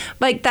pregnant.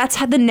 That's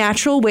how the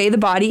natural way the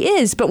body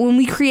is. But when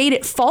we create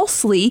it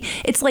falsely,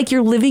 it's like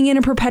you're living in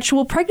a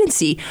perpetual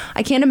pregnancy.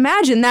 I can't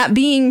imagine that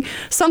being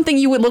something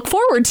you would look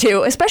forward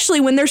to, especially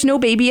when there's no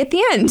baby at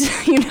the end,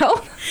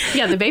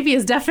 Yeah, the baby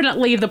is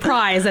definitely the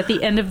prize at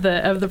the end of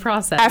the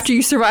process. After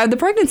you survive the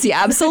pregnancy,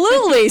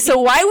 absolutely. So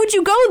why would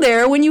you go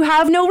there when you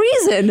have no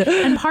reason?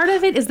 And part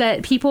of it is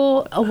that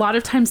people, a lot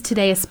of times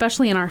today,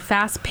 especially in our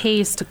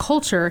fast-paced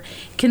culture,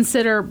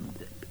 consider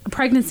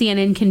pregnancy an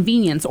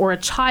inconvenience, or a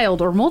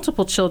child or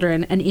multiple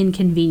children an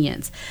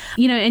inconvenience.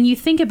 And you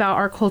think about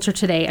our culture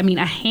today, a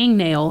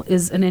hangnail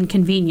is an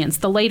inconvenience.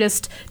 The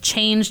latest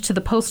change to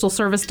the Postal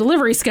Service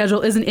delivery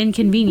schedule is an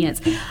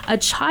inconvenience. A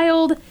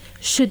child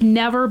should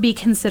never be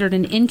considered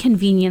an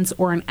inconvenience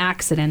or an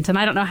accident. And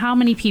I don't know how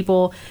many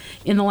people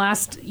in the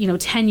last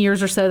 10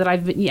 years or so that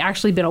I've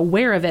actually been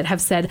aware of it have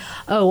said,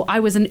 oh,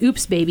 I was an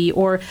oops baby,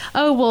 or,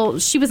 oh, well,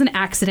 she was an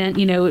accident,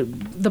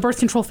 the birth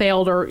control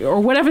failed, or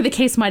whatever the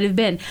case might have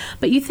been.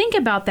 But you think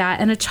about that,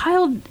 and a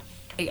child,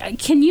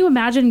 can you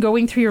imagine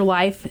going through your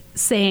life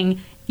saying,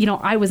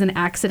 I was an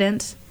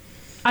accident?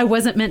 I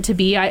wasn't meant to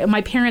be. My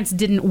parents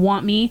didn't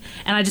want me,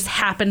 and I just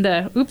happened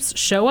to,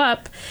 show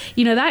up.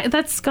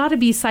 That's got to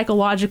be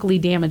psychologically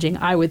damaging,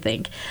 I would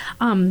think.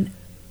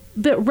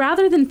 But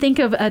rather than think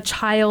of a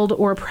child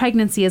or a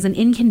pregnancy as an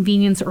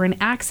inconvenience or an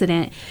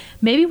accident,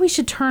 maybe we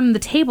should turn the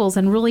tables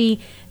and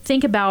really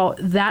think about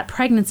that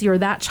pregnancy or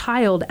that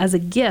child as a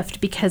gift,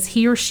 because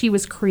he or she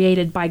was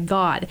created by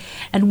God.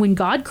 And when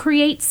God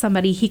creates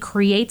somebody, he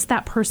creates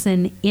that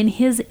person in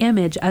his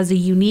image as a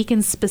unique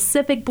and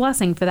specific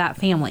blessing for that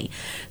family.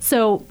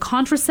 So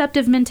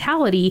contraceptive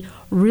mentality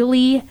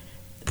really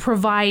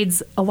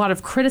provides a lot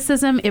of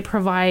criticism. It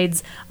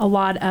provides a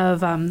lot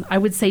of, I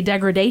would say,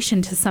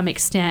 degradation to some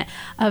extent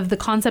of the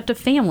concept of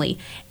family.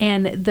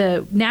 And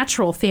the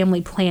natural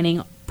family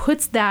planning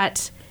puts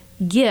that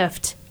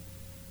gift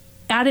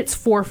at its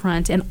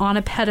forefront and on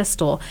a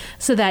pedestal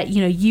so that,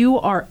 you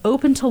are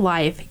open to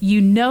life.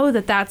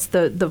 That that's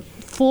the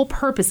full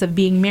purpose of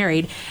being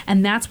married,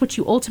 and that's what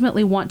you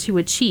ultimately want to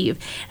achieve.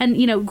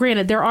 And,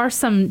 granted, there are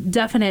some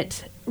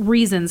definite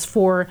reasons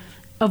for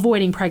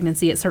avoiding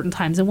pregnancy at certain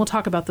times, and we'll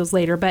talk about those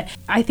later. But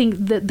I think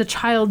that the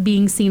child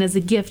being seen as a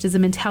gift is a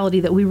mentality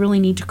that we really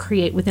need to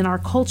create within our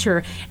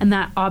culture, and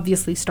that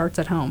obviously starts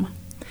at home.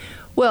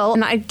 Well,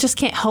 and I just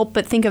can't help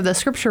but think of the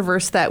scripture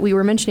verse that we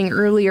were mentioning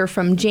earlier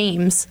from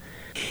James.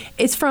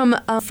 It's from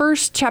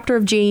first chapter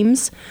of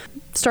James,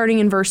 starting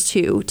in verse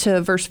 2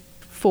 to verse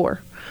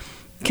 4.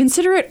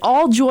 Consider it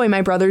all joy,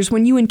 my brothers,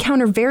 when you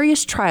encounter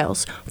various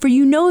trials, for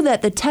you know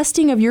that the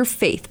testing of your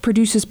faith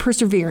produces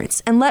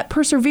perseverance, and let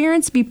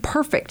perseverance be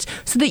perfect,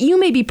 so that you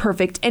may be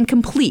perfect and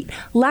complete,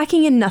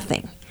 lacking in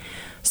nothing.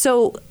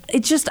 So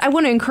I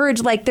want to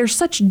encourage, there's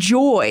such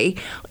joy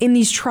in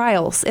these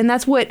trials, and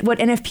that's what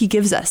NFP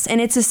gives us.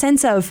 And it's a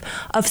sense of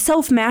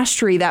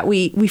self-mastery that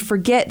we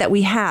forget that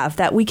we have,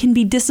 that we can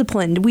be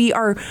disciplined. We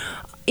are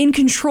in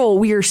control.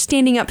 We are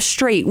standing up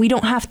straight. We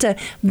don't have to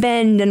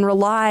bend and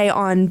rely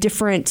on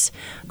different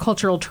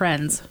cultural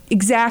trends.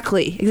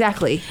 Exactly.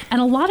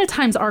 And a lot of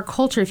times our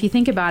culture, if you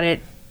think about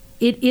it,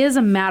 it is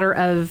a matter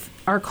of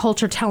our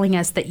culture telling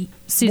us that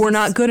Susie, we're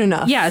not good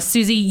enough. Yeah,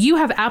 Susie, you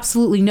have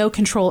absolutely no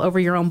control over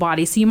your own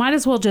body. So you might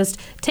as well just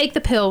take the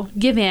pill,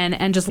 give in,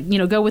 and just,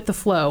 go with the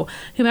flow.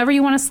 Whomever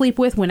you want to sleep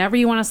with, whenever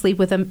you want to sleep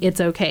with them,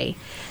 it's okay.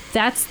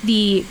 That's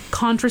the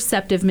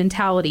contraceptive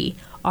mentality.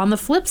 On the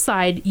flip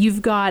side,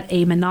 you've got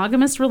a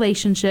monogamous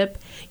relationship.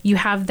 You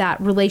have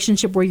that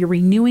relationship where you're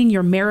renewing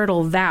your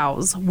marital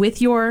vows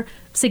with your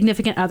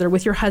significant other,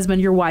 with your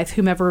husband, your wife,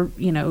 whomever,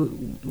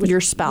 your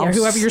spouse. Yeah,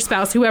 whoever your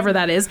spouse, whoever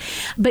that is.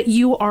 But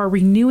you are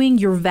renewing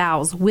your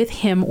vows with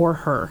him or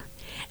her.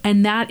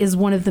 And that is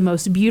one of the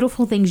most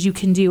beautiful things you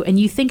can do. And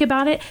you think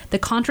about it, the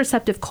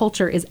contraceptive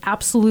culture is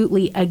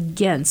absolutely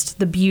against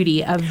the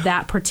beauty of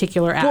that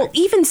particular act. Well,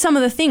 even some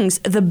of the things,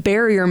 the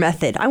barrier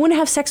method. I want to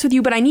have sex with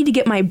you, but I need to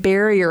get my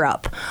barrier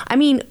up. I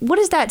mean, what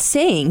is that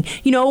saying?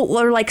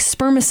 Or like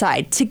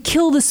spermicide, to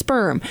kill the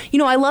sperm.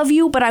 I love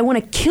you, but I want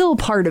to kill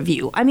part of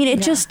you. I mean,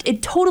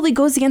 it totally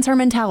goes against our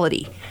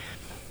mentality.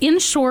 In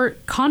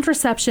short,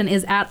 contraception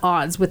is at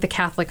odds with the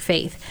Catholic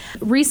faith.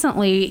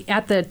 Recently,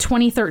 at the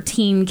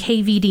 2013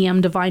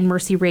 KVDM Divine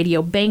Mercy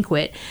Radio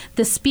banquet,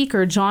 the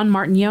speaker, John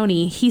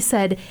Martignoni, he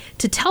said,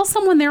 to tell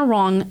someone they're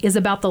wrong is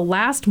about the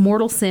last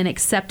mortal sin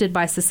accepted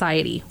by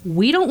society.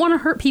 We don't want to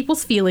hurt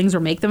people's feelings or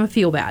make them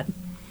feel bad.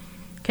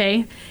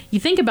 Okay? You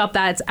think about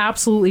that, it's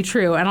absolutely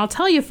true. And I'll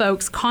tell you,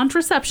 folks,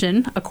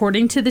 contraception,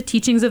 according to the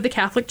teachings of the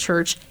Catholic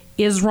Church,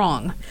 is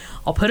wrong.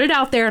 I'll put it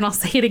out there and I'll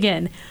say it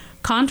again.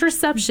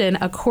 Contraception,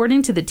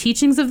 according to the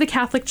teachings of the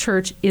Catholic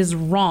Church, is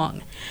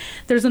wrong.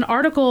 There's an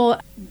article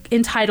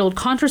entitled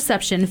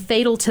Contraception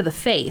Fatal to the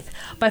Faith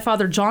by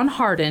Father John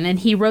Hardin, and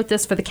he wrote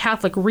this for the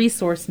Catholic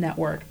Resource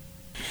Network.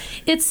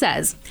 It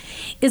says,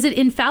 is it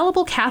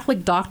infallible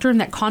Catholic doctrine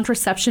that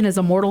contraception is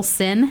a mortal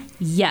sin?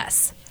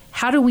 Yes.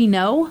 How do we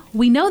know?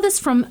 We know this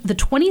from the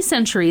 20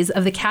 centuries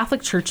of the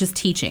Catholic Church's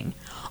teaching.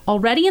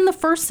 Already in the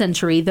 1st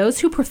century, those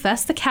who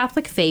professed the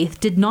Catholic faith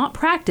did not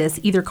practice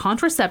either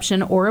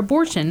contraception or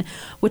abortion,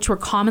 which were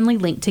commonly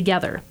linked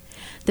together.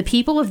 The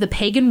people of the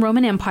pagan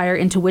Roman Empire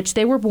into which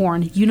they were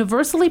born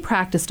universally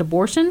practiced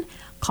abortion,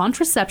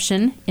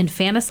 contraception,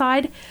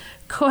 infanticide,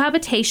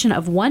 cohabitation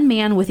of one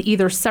man with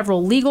either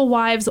several legal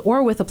wives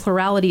or with a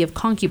plurality of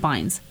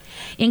concubines.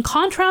 In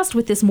contrast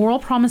with this moral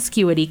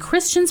promiscuity,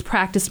 Christians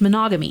practiced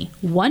monogamy,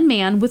 one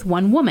man with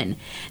one woman.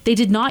 They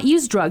did not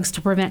use drugs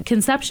to prevent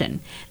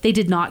conception. They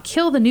did not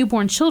kill the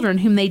newborn children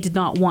whom they did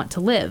not want to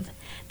live.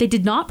 They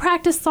did not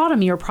practice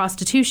sodomy or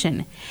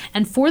prostitution.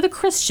 And for the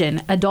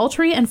Christian,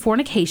 adultery and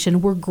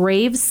fornication were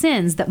grave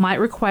sins that might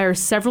require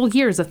several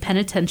years of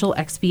penitential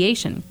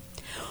expiation.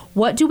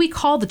 What do we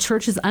call the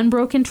church's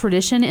unbroken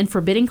tradition in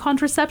forbidding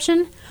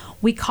contraception?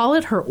 We call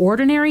it her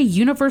ordinary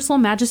universal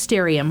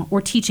magisterium,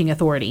 or teaching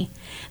authority.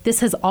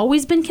 This has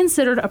always been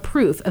considered a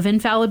proof of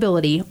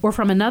infallibility, or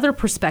from another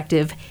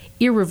perspective,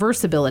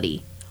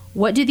 irreversibility.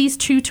 What do these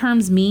two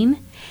terms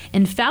mean?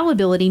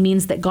 Infallibility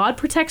means that God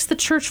protects the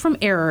church from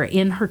error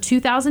in her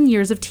 2,000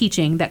 years of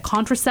teaching that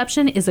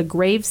contraception is a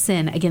grave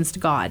sin against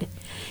God.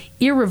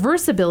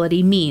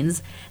 Irreversibility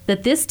means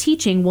that this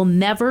teaching will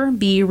never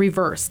be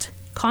reversed.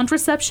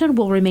 Contraception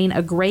will remain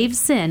a grave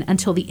sin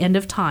until the end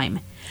of time.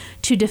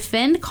 To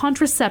defend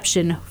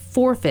contraception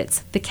forfeits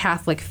the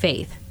Catholic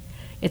faith.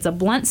 It's a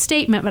blunt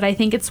statement, but I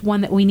think it's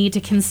one that we need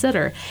to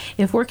consider.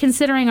 If we're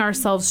considering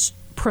ourselves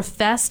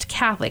professed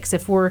Catholics,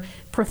 if we're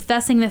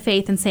professing the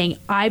faith and saying,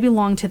 I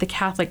belong to the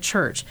Catholic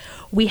Church,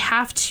 we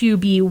have to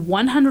be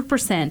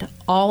 100%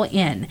 all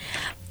in.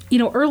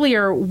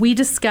 Earlier we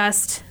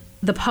discussed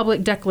the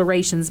public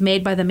declarations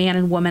made by the man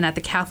and woman at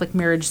the Catholic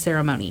marriage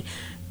ceremony.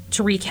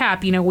 To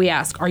recap, we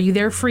ask, are you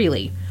there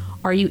freely?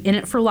 Are you in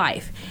it for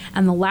life?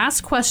 And the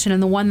last question,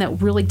 and the one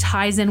that really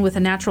ties in with a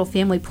natural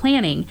family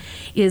planning,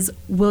 is,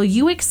 will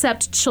you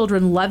accept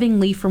children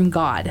lovingly from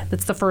God?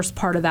 That's the first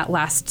part of that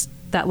last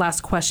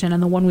question,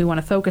 and the one we want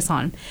to focus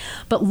on.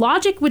 But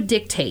logic would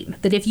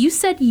dictate that if you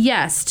said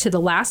yes to the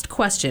last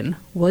question,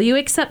 will you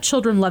accept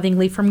children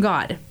lovingly from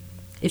God?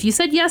 If you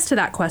said yes to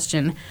that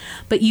question,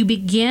 but you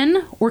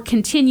begin or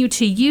continue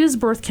to use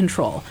birth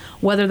control,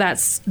 whether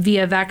that's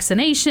via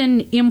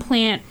vaccination,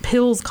 implant,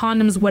 pills,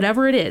 condoms,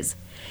 whatever it is,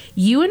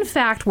 you in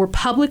fact were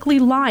publicly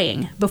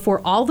lying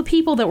before all the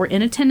people that were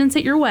in attendance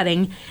at your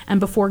wedding and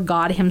before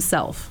God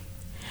himself.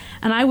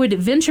 And I would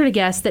venture to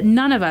guess that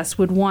none of us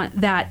would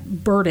want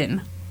that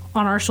burden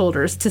on our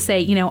shoulders to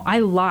say, I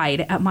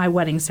lied at my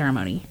wedding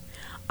ceremony.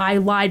 I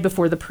lied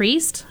before the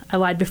priest. I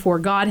lied before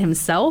God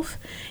himself.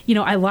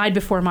 I lied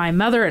before my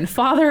mother and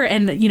father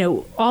and,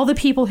 all the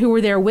people who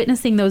were there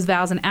witnessing those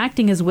vows and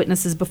acting as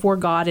witnesses before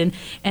God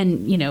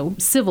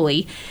and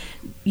civilly,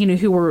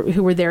 who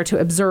were there to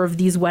observe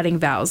these wedding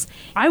vows.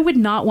 I would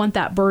not want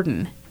that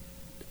burden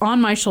on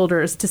my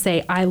shoulders to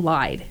say I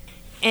lied.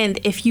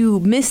 And if you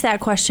missed that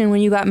question when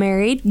you got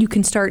married, you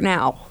can start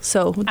now.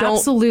 So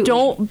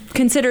don't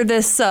consider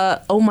this,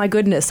 oh my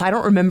goodness, I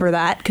don't remember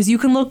that. Because you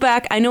can look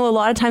back. I know a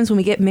lot of times when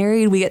we get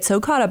married, we get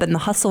so caught up in the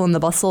hustle and the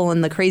bustle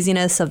and the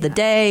craziness of the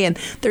day. And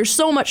there's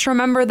so much to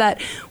remember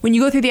that when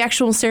you go through the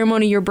actual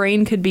ceremony, your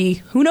brain could be,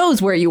 who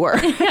knows where you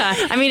were.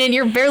 Yeah. And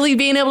you're barely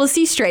being able to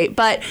see straight.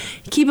 But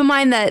keep in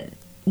mind that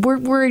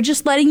we're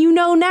just letting you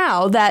know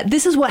now that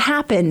this is what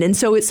happened. And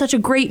so it's such a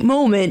great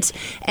moment.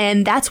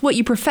 And that's what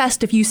you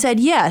professed if you said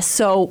yes.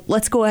 So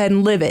let's go ahead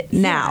and live it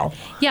now.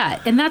 Yeah.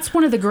 And that's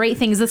one of the great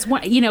things. That's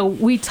one,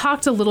 we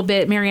talked a little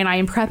bit, Mary and I,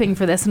 in prepping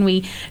for this, and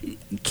we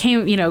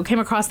came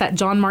across that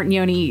John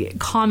Martignoni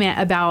comment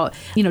about,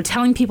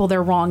 telling people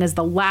they're wrong is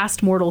the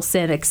last mortal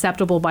sin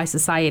acceptable by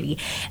society.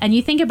 And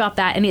you think about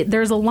that, and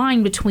there's a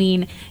line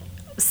between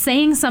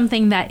saying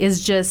something that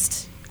is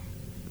just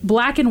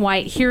black and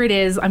white, here it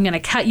is, I'm going to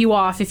cut you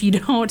off if you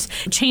don't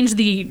change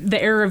the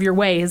error of your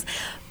ways.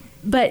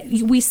 But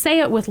we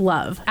say it with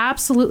love.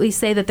 Absolutely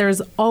say that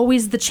there's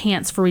always the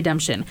chance for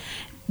redemption.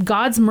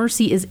 God's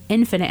mercy is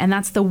infinite, and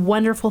that's the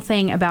wonderful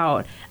thing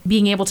about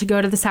being able to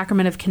go to the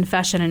sacrament of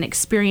confession and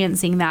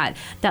experiencing that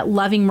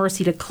loving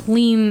mercy to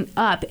clean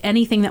up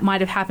anything that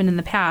might have happened in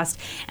the past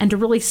and to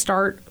really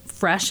start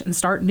fresh and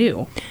start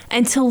new.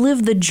 And to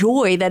live the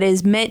joy that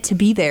is meant to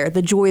be there,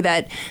 the joy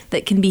that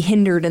can be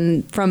hindered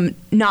and from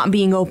not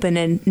being open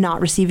and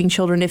not receiving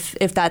children if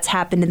that's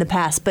happened in the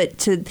past.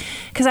 But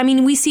because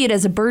we see it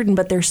as a burden,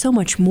 but there's so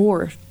much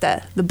more,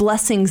 the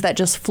blessings that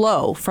just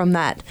flow from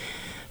that,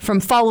 from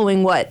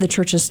following what the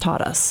church has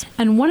taught us.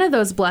 And one of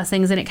those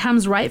blessings, and it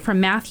comes right from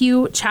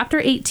Matthew chapter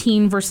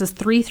 18, verses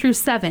 3 through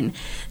 7.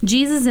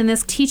 Jesus in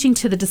this teaching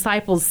to the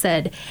disciples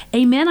said,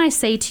 "Amen, I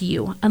say to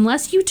you,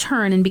 unless you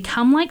turn and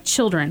become like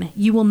children,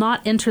 you will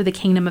not enter the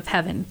kingdom of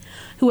heaven.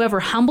 Whoever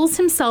humbles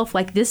himself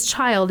like this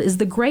child is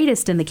the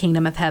greatest in the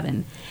kingdom of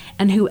heaven.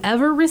 And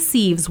whoever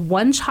receives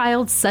one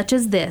child such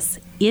as this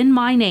in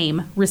my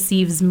name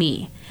receives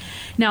me."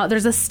 Now,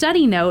 there's a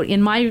study note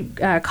in my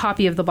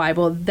copy of the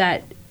Bible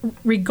that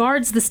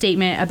regards the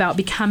statement about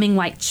becoming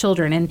like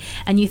children.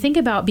 And you think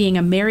about being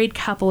a married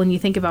couple and you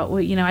think about,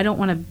 I don't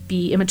want to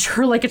be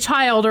immature like a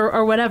child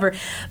or whatever.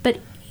 But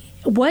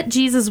what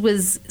Jesus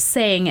was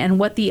saying and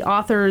what the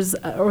authors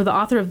or the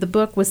author of the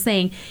book was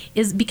saying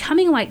is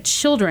becoming like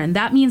children.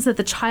 That means that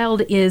the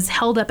child is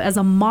held up as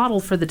a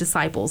model for the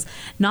disciples,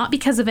 not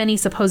because of any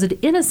supposed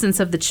innocence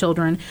of the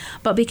children,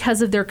 but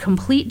because of their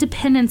complete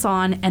dependence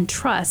on and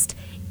trust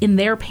in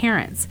their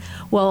parents.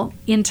 Well,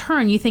 in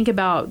turn, you think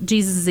about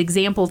Jesus'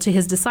 example to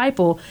his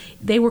disciple.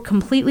 They were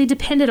completely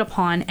dependent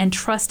upon and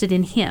trusted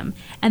in him.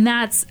 And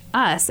that's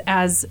us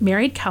as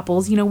married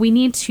couples. We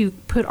need to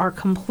put our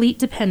complete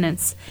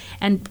dependence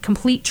and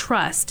complete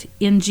trust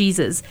in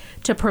Jesus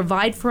to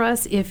provide for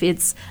us. If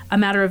it's a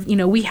matter of,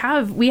 we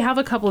have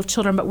a couple of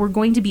children, but we're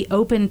going to be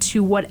open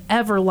to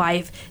whatever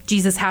life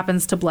Jesus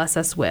happens to bless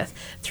us with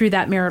through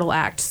that marital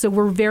act. So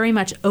we're very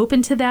much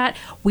open to that.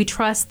 We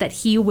trust that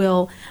he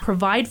will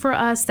provide for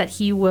us, that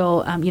he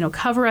will,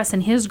 cover us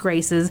in his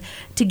graces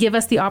to give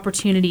us the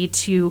opportunity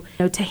to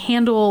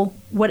handle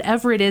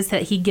whatever it is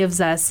that he gives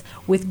us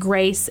with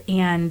grace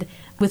and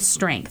with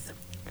strength.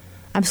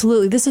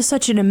 Absolutely. This is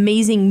such an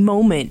amazing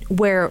moment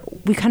where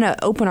we kind of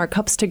open our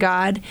cups to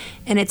God,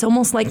 and it's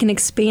almost like an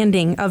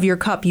expanding of your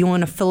cup. You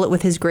want to fill it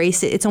with his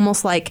grace. It's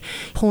almost like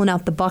pulling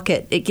out the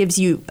bucket. It gives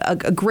you a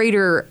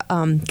greater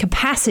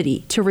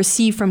capacity to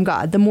receive from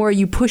God. The more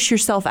you push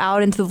yourself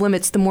out into the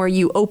limits, the more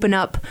you open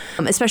up,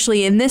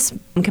 especially in this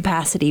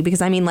capacity,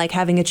 because like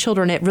having a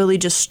children, it really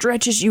just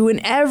stretches you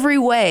in every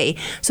way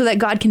so that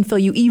God can fill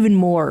you even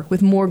more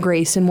with more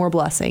grace and more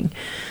blessing.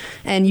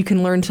 And you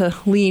can learn to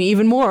lean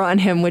even more on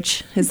him,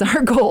 which is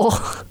our goal.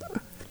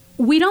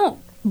 We don't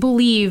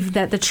believe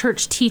that the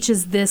church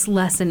teaches this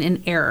lesson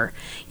in error.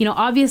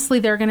 Obviously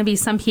there are going to be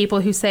some people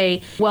who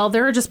say, well,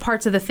 there are just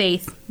parts of the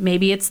faith.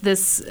 Maybe it's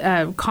this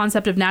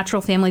concept of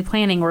natural family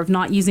planning or of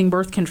not using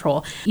birth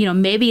control.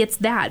 Maybe it's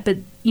that. But,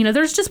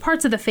 there's just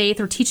parts of the faith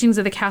or teachings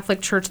of the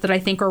Catholic Church that I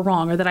think are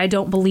wrong or that I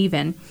don't believe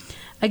in.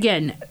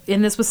 Again,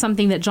 and this was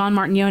something that John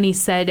Martignoni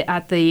said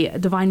at the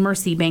Divine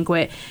Mercy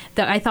banquet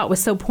that I thought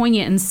was so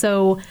poignant and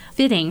so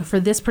fitting for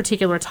this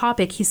particular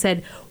topic. He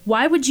said,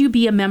 why would you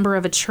be a member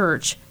of a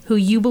church who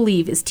you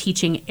believe is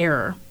teaching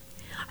error?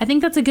 I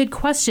think that's a good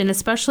question,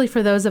 especially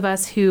for those of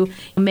us who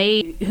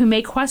may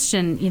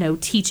question,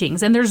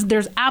 teachings. And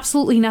there's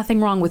absolutely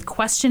nothing wrong with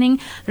questioning.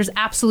 There's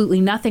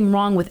absolutely nothing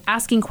wrong with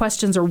asking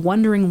questions or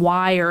wondering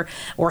why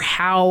or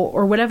how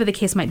or whatever the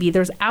case might be.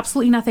 There's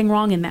absolutely nothing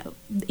wrong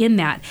in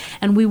that.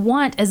 And we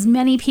want as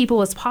many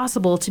people as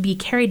possible to be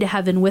carried to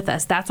heaven with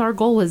us. That's our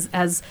goal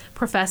as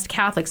professed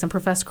Catholics and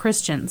professed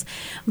Christians.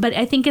 But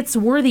I think it's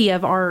worthy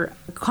of our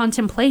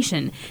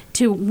contemplation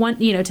to want,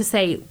 to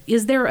say,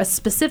 is there a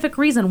specific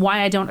reason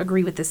why I don't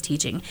agree with this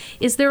teaching?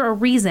 Is there a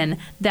reason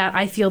that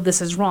I feel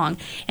this is wrong?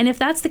 And if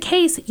that's the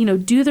case,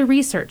 do the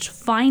research,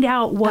 find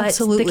out what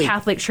Absolutely. The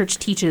Catholic Church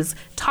teaches,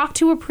 talk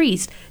to a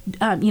priest,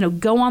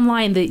 go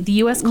online, the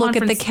U.S. Look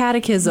Conference. at the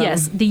catechism.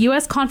 Yes, the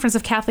U.S. Conference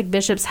of Catholic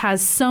Bishops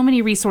has so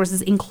many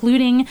resources,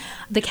 including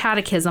the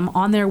catechism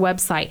on their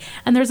website.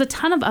 And there's a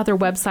ton of other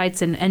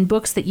websites and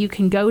books that you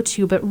can go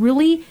to, but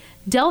really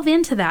delve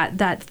into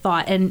that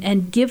thought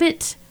and give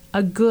it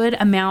a good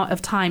amount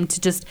of time to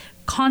just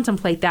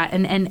contemplate that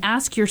and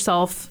ask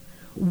yourself,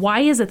 why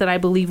is it that I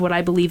believe what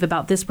I believe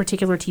about this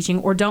particular teaching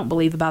or don't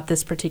believe about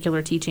this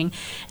particular teaching?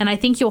 And I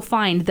think you'll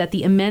find that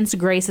the immense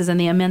graces and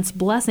the immense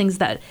blessings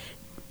that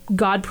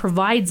God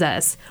provides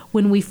us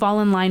when we fall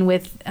in line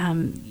with,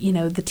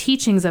 the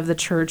teachings of the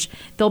church,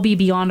 they'll be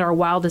beyond our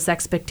wildest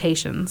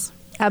expectations.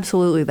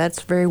 Absolutely.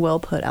 That's very well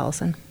put,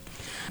 Allison.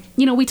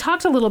 We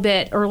talked a little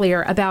bit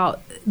earlier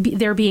about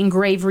there being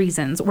grave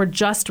reasons or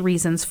just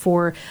reasons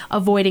for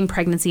avoiding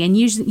pregnancy and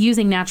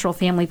using natural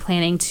family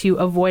planning to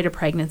avoid a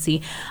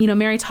pregnancy.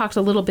 Mary talked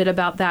a little bit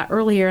about that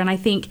earlier, and I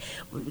think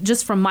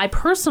just from my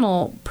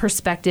personal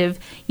perspective,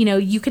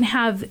 you can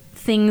have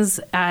things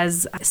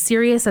as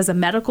serious as a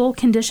medical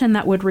condition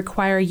that would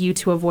require you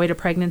to avoid a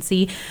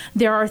pregnancy.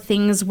 There are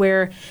things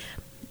where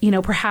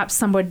perhaps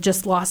someone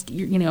just lost,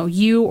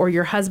 you or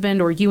your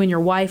husband or you and your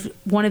wife,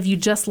 one of you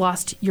just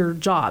lost your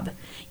job.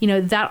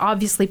 That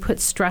obviously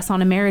puts stress on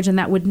a marriage, and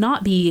that would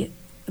not be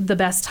the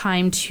best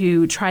time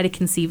to try to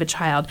conceive a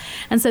child.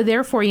 And so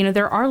therefore,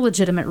 there are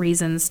legitimate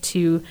reasons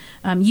to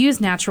use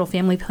natural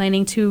family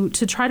planning to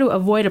try to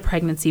avoid a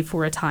pregnancy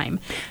for a time.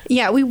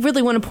 Yeah, we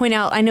really want to point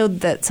out, I know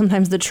that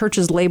sometimes the church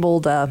is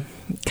labeled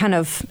kind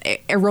of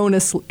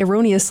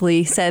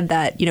erroneously said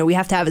that, we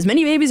have to have as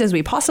many babies as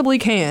we possibly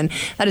can.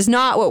 That is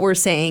not what we're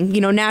saying.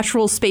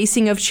 Natural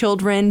spacing of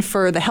children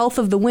for the health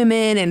of the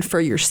women and for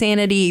your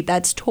sanity,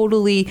 that's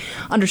totally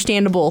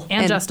understandable.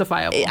 And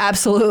justifiable.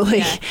 Absolutely.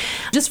 Yeah.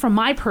 Just from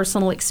my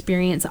personal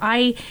experience,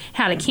 I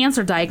had a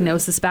cancer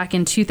diagnosis back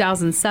in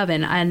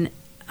 2007, and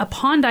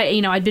upon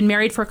I'd been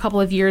married for a couple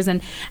of years,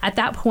 and at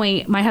that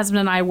point, my husband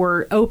and I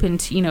were open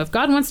to, if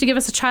God wants to give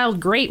us a child,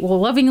 great, we'll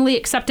lovingly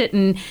accept it,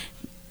 and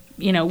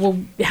we'll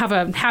have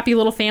a happy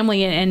little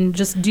family and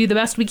just do the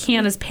best we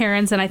can as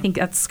parents. And I think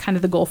that's kind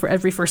of the goal for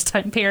every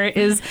first-time parent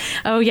is,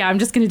 oh yeah, I'm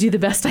just going to do the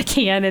best I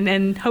can,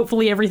 and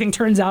hopefully everything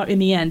turns out in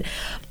the end.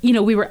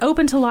 We were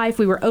open to life.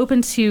 We were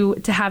open to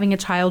having a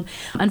child.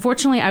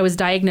 Unfortunately, I was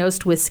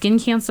diagnosed with skin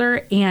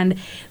cancer, and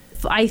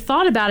I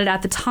thought about it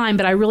at the time,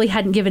 but I really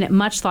hadn't given it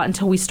much thought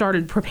until we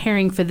started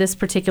preparing for this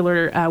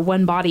particular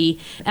One Body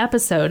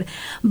episode.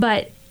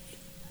 But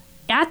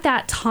at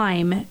that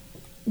time,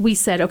 we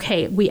said,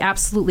 okay, we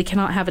absolutely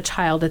cannot have a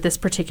child at this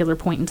particular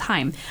point in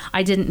time.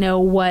 I didn't know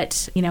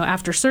what,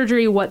 after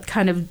surgery, what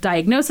kind of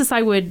diagnosis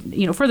I would,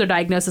 further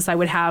diagnosis I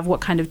would have, what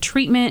kind of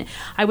treatment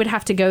I would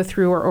have to go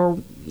through, or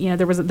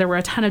there were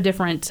a ton of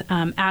different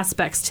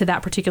aspects to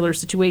that particular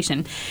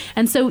situation.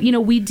 And so,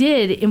 we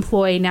did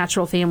employ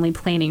natural family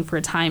planning for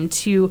a time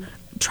to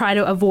try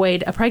to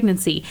avoid a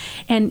pregnancy.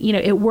 And,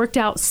 it worked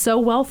out so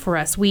well for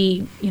us.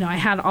 I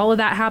had all of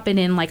that happen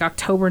in like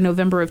October,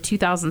 November of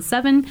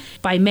 2007.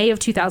 By May of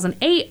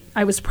 2008,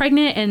 I was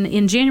pregnant. And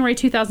in January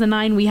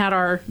 2009, we had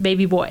our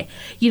baby boy,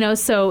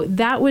 so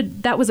that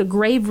was a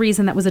grave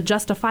reason. That was a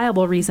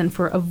justifiable reason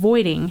for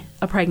avoiding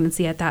a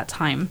pregnancy at that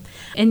time.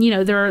 And,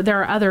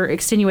 there are other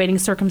extenuating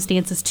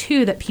circumstances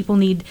too that people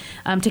need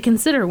to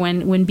consider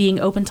when being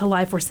open to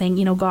life. We're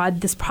saying,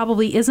 God, this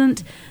probably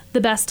isn't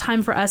the best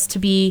time for us to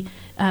be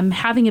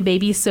having a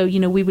baby. So,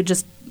 we would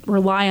just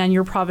rely on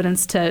your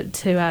providence to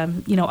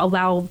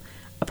allow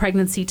a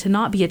pregnancy to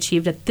not be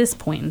achieved at this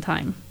point in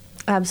time.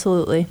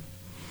 Absolutely.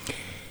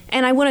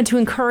 And I wanted to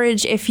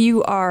encourage, if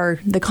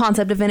the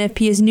concept of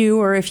NFP is new,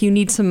 or if you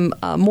need some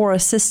more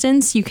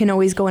assistance, you can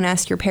always go and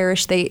ask your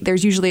parish.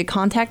 There's usually a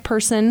contact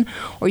person,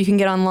 or you can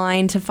get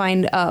online to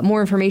find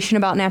more information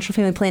about natural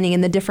family planning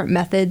and the different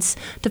methods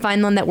to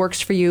find one that works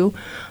for you.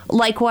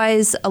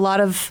 Likewise, a lot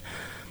of,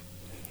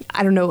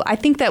 I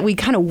think that we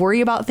kind of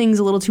worry about things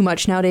a little too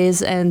much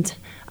nowadays, and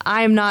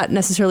I'm not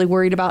necessarily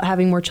worried about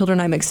having more children.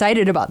 I'm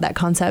excited about that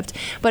concept,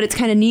 but it's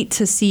kind of neat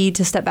to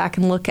step back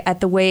and look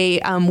at the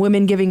way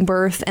women giving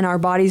birth and our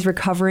bodies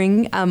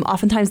recovering.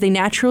 Oftentimes they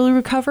naturally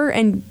recover,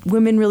 and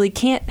women really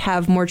can't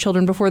have more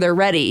children before they're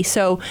ready.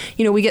 So,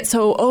 we get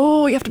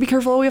you have to be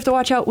careful, we have to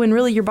watch out, when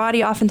really your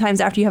body, oftentimes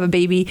after you have a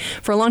baby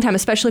for a long time,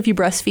 especially if you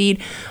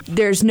breastfeed,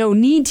 there's no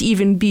need to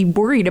even be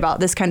worried about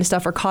this kind of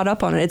stuff or caught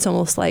up on it. It's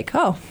almost like,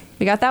 oh,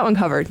 we got that one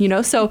covered,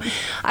 So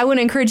I would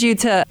encourage you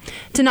to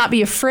not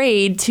be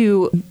afraid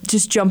to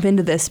just jump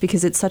into this,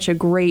 because it's such a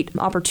great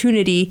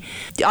opportunity,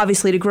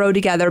 obviously, to grow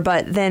together.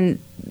 But then,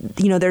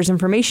 there's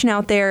information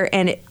out there,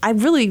 and I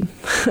really,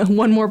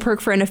 one more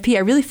perk for NFP, I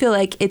really feel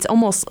like it's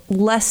almost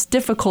less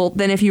difficult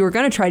than if you were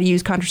going to try to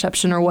use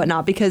contraception or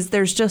whatnot, because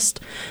there's just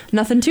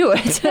nothing to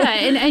it. Yeah,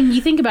 and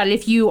you think about it,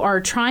 if you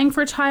are trying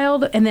for a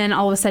child and then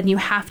all of a sudden you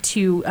have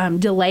to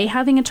delay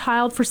having a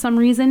child for some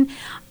reason,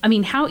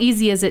 how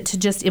easy is it to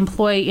just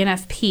employ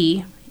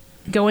NFP,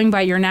 going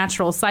by your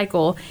natural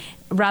cycle,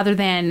 rather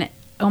than,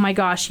 oh my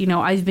gosh,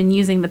 I've been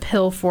using the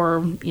pill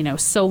for,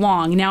 so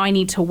long. Now I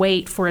need to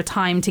wait for a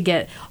time to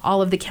get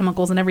all of the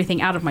chemicals and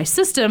everything out of my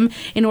system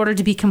in order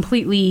to be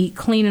completely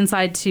clean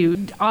inside.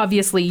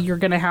 Obviously, you're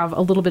going to have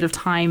a little bit of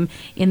time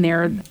in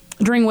there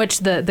during which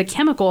the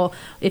chemical,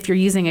 if you're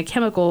using a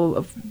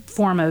chemical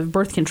form of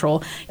birth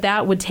control,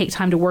 that would take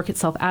time to work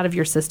itself out of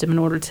your system in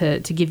order to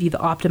give you the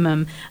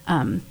optimum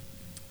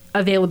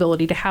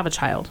availability to have a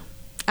child.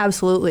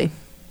 Absolutely.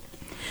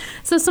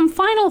 So some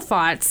final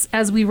thoughts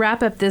as we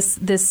wrap up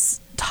this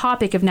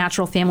topic of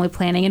natural family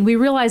planning, and we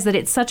realize that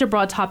it's such a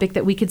broad topic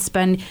that we could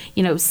spend,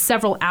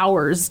 several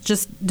hours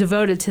just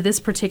devoted to this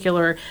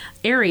particular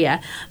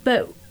area.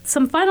 But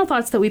some final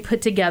thoughts that we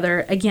put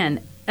together,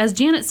 again, as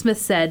Janet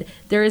Smith said,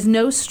 there is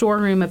no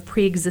storeroom of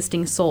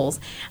pre-existing souls.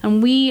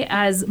 And we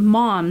as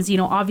moms,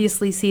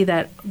 obviously see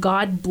that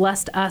God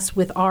blessed us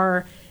with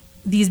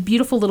these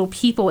beautiful little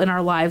people in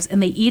our lives,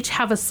 and they each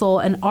have a soul,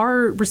 and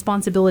our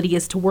responsibility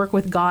is to work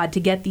with God to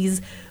get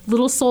these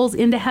little souls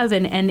into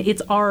heaven, and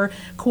it's our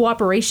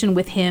cooperation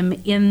with him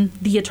in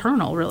the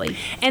eternal, really.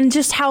 And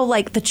just how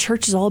the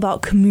church is all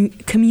about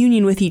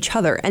communion with each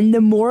other, and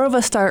the more of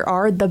us there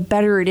are, the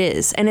better it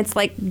is. And it's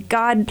like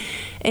God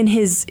in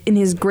his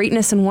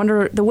greatness and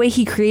wonder, the way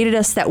he created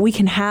us, that we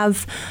can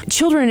have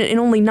children in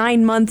only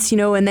 9 months,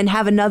 and then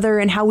have another,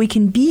 and how we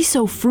can be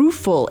so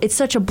fruitful. It's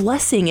such a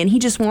blessing, and he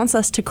just wants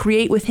us to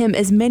create with him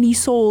as many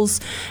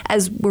souls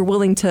as we're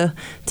willing to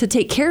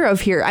take care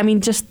of here.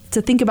 Just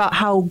to think about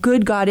how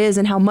good God is,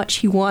 and how much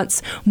he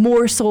wants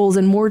more souls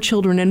and more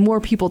children and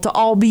more people to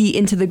all be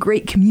into the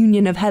great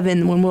communion of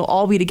heaven when we'll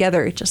all be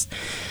together. It just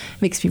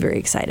makes me very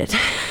excited.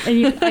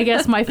 And I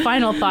guess my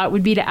final thought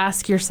would be to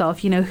ask yourself,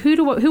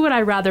 who would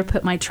I rather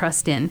put my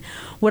trust in?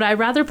 Would I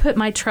rather put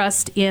my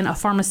trust in a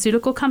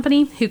pharmaceutical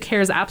company who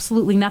cares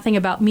absolutely nothing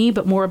about me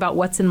but more about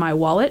what's in my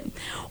wallet?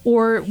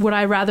 Or would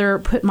I rather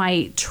put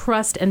my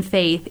trust and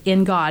faith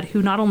in God,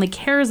 who not only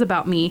cares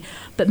about me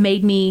but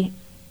made me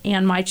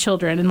and my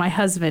children and my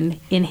husband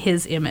in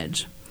his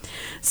image?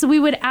 So we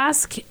would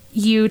ask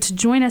you to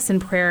join us in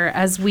prayer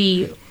as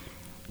we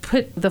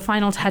put the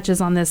final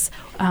touches on this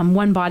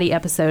One Body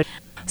episode.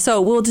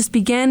 So we'll just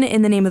begin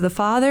in the name of the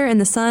Father,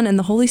 and the Son, and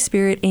the Holy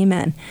Spirit.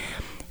 Amen.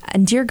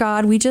 And dear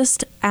God, we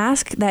just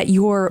ask that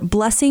your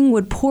blessing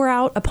would pour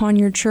out upon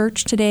your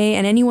church today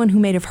and anyone who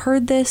may have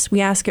heard this. We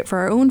ask it for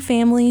our own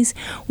families.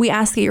 We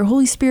ask that your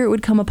Holy Spirit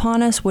would come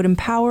upon us, would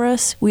empower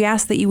us. We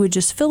ask that you would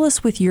just fill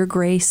us with your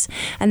grace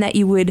and that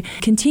you would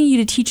continue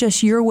to teach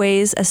us your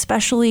ways,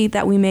 especially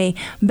that we may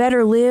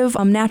better live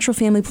natural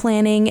family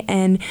planning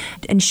and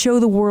show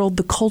the world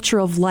the culture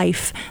of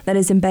life that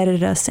is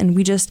embedded in us. And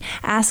we just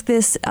ask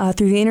this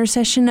through the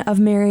intercession of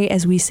Mary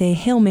as we say,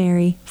 Hail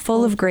Mary,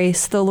 full of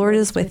grace, the Lord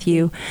is with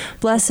you.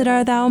 Blessed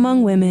art thou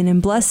among women,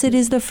 and blessed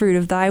is the fruit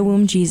of thy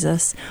womb,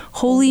 Jesus.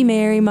 Holy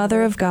Mary,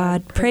 Mother of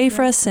God, pray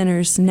for us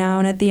sinners, now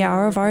and at the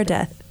hour of our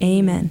death.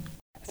 Amen.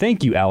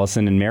 Thank you,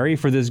 Allison and Mary,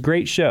 for this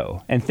great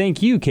show. And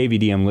thank you,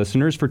 KVDM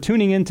listeners, for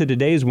tuning in to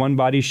today's One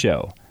Body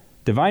Show.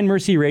 Divine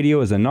Mercy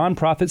Radio is a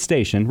nonprofit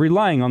station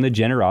relying on the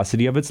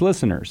generosity of its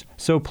listeners.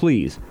 So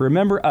please,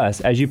 remember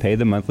us as you pay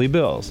the monthly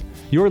bills.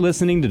 You're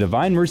listening to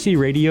Divine Mercy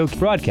Radio,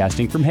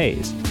 broadcasting from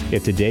Hayes.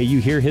 If today you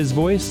hear His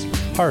voice,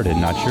 harden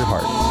not your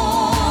heart.